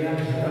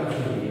સરેરાશ ઝડપ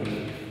શોધીએ.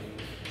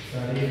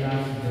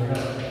 સરેરાશ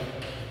ઝડપ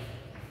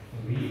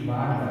v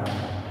બાર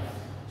બરાબર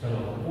ચલો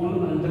કુલ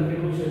અંતર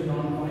કેટલું છે?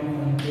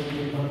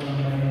 3.75 પર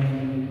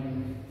લંબાઈ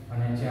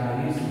અને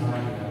 40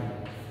 ભાગ્યા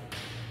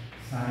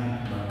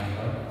 60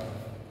 બરાબર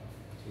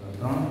ચલો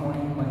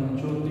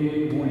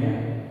 3.75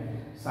 ગુણ્યા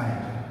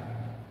 60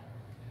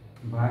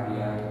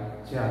 ભાગ્યા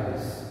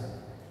 40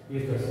 એ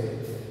થશે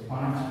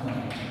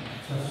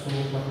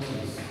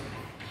 5.625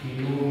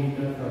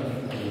 કિલોમીટર પ્રતિ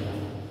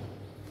કલાક.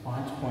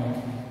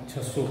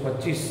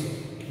 5.625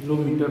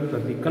 કિલોમીટર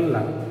પ્રતિ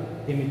કલાક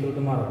એ મિત્રો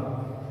તમારો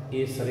એ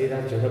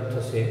સરેરાશ ઝડપ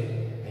થશે.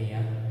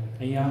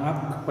 અહીંયા આ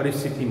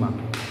પરિસ્થિતિમાં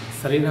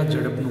સરેરાશ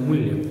ઝડપનું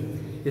મૂલ્ય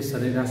એ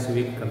સરેરાશ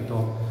વેગ કરતો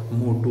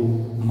મોટું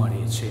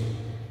મળે છે.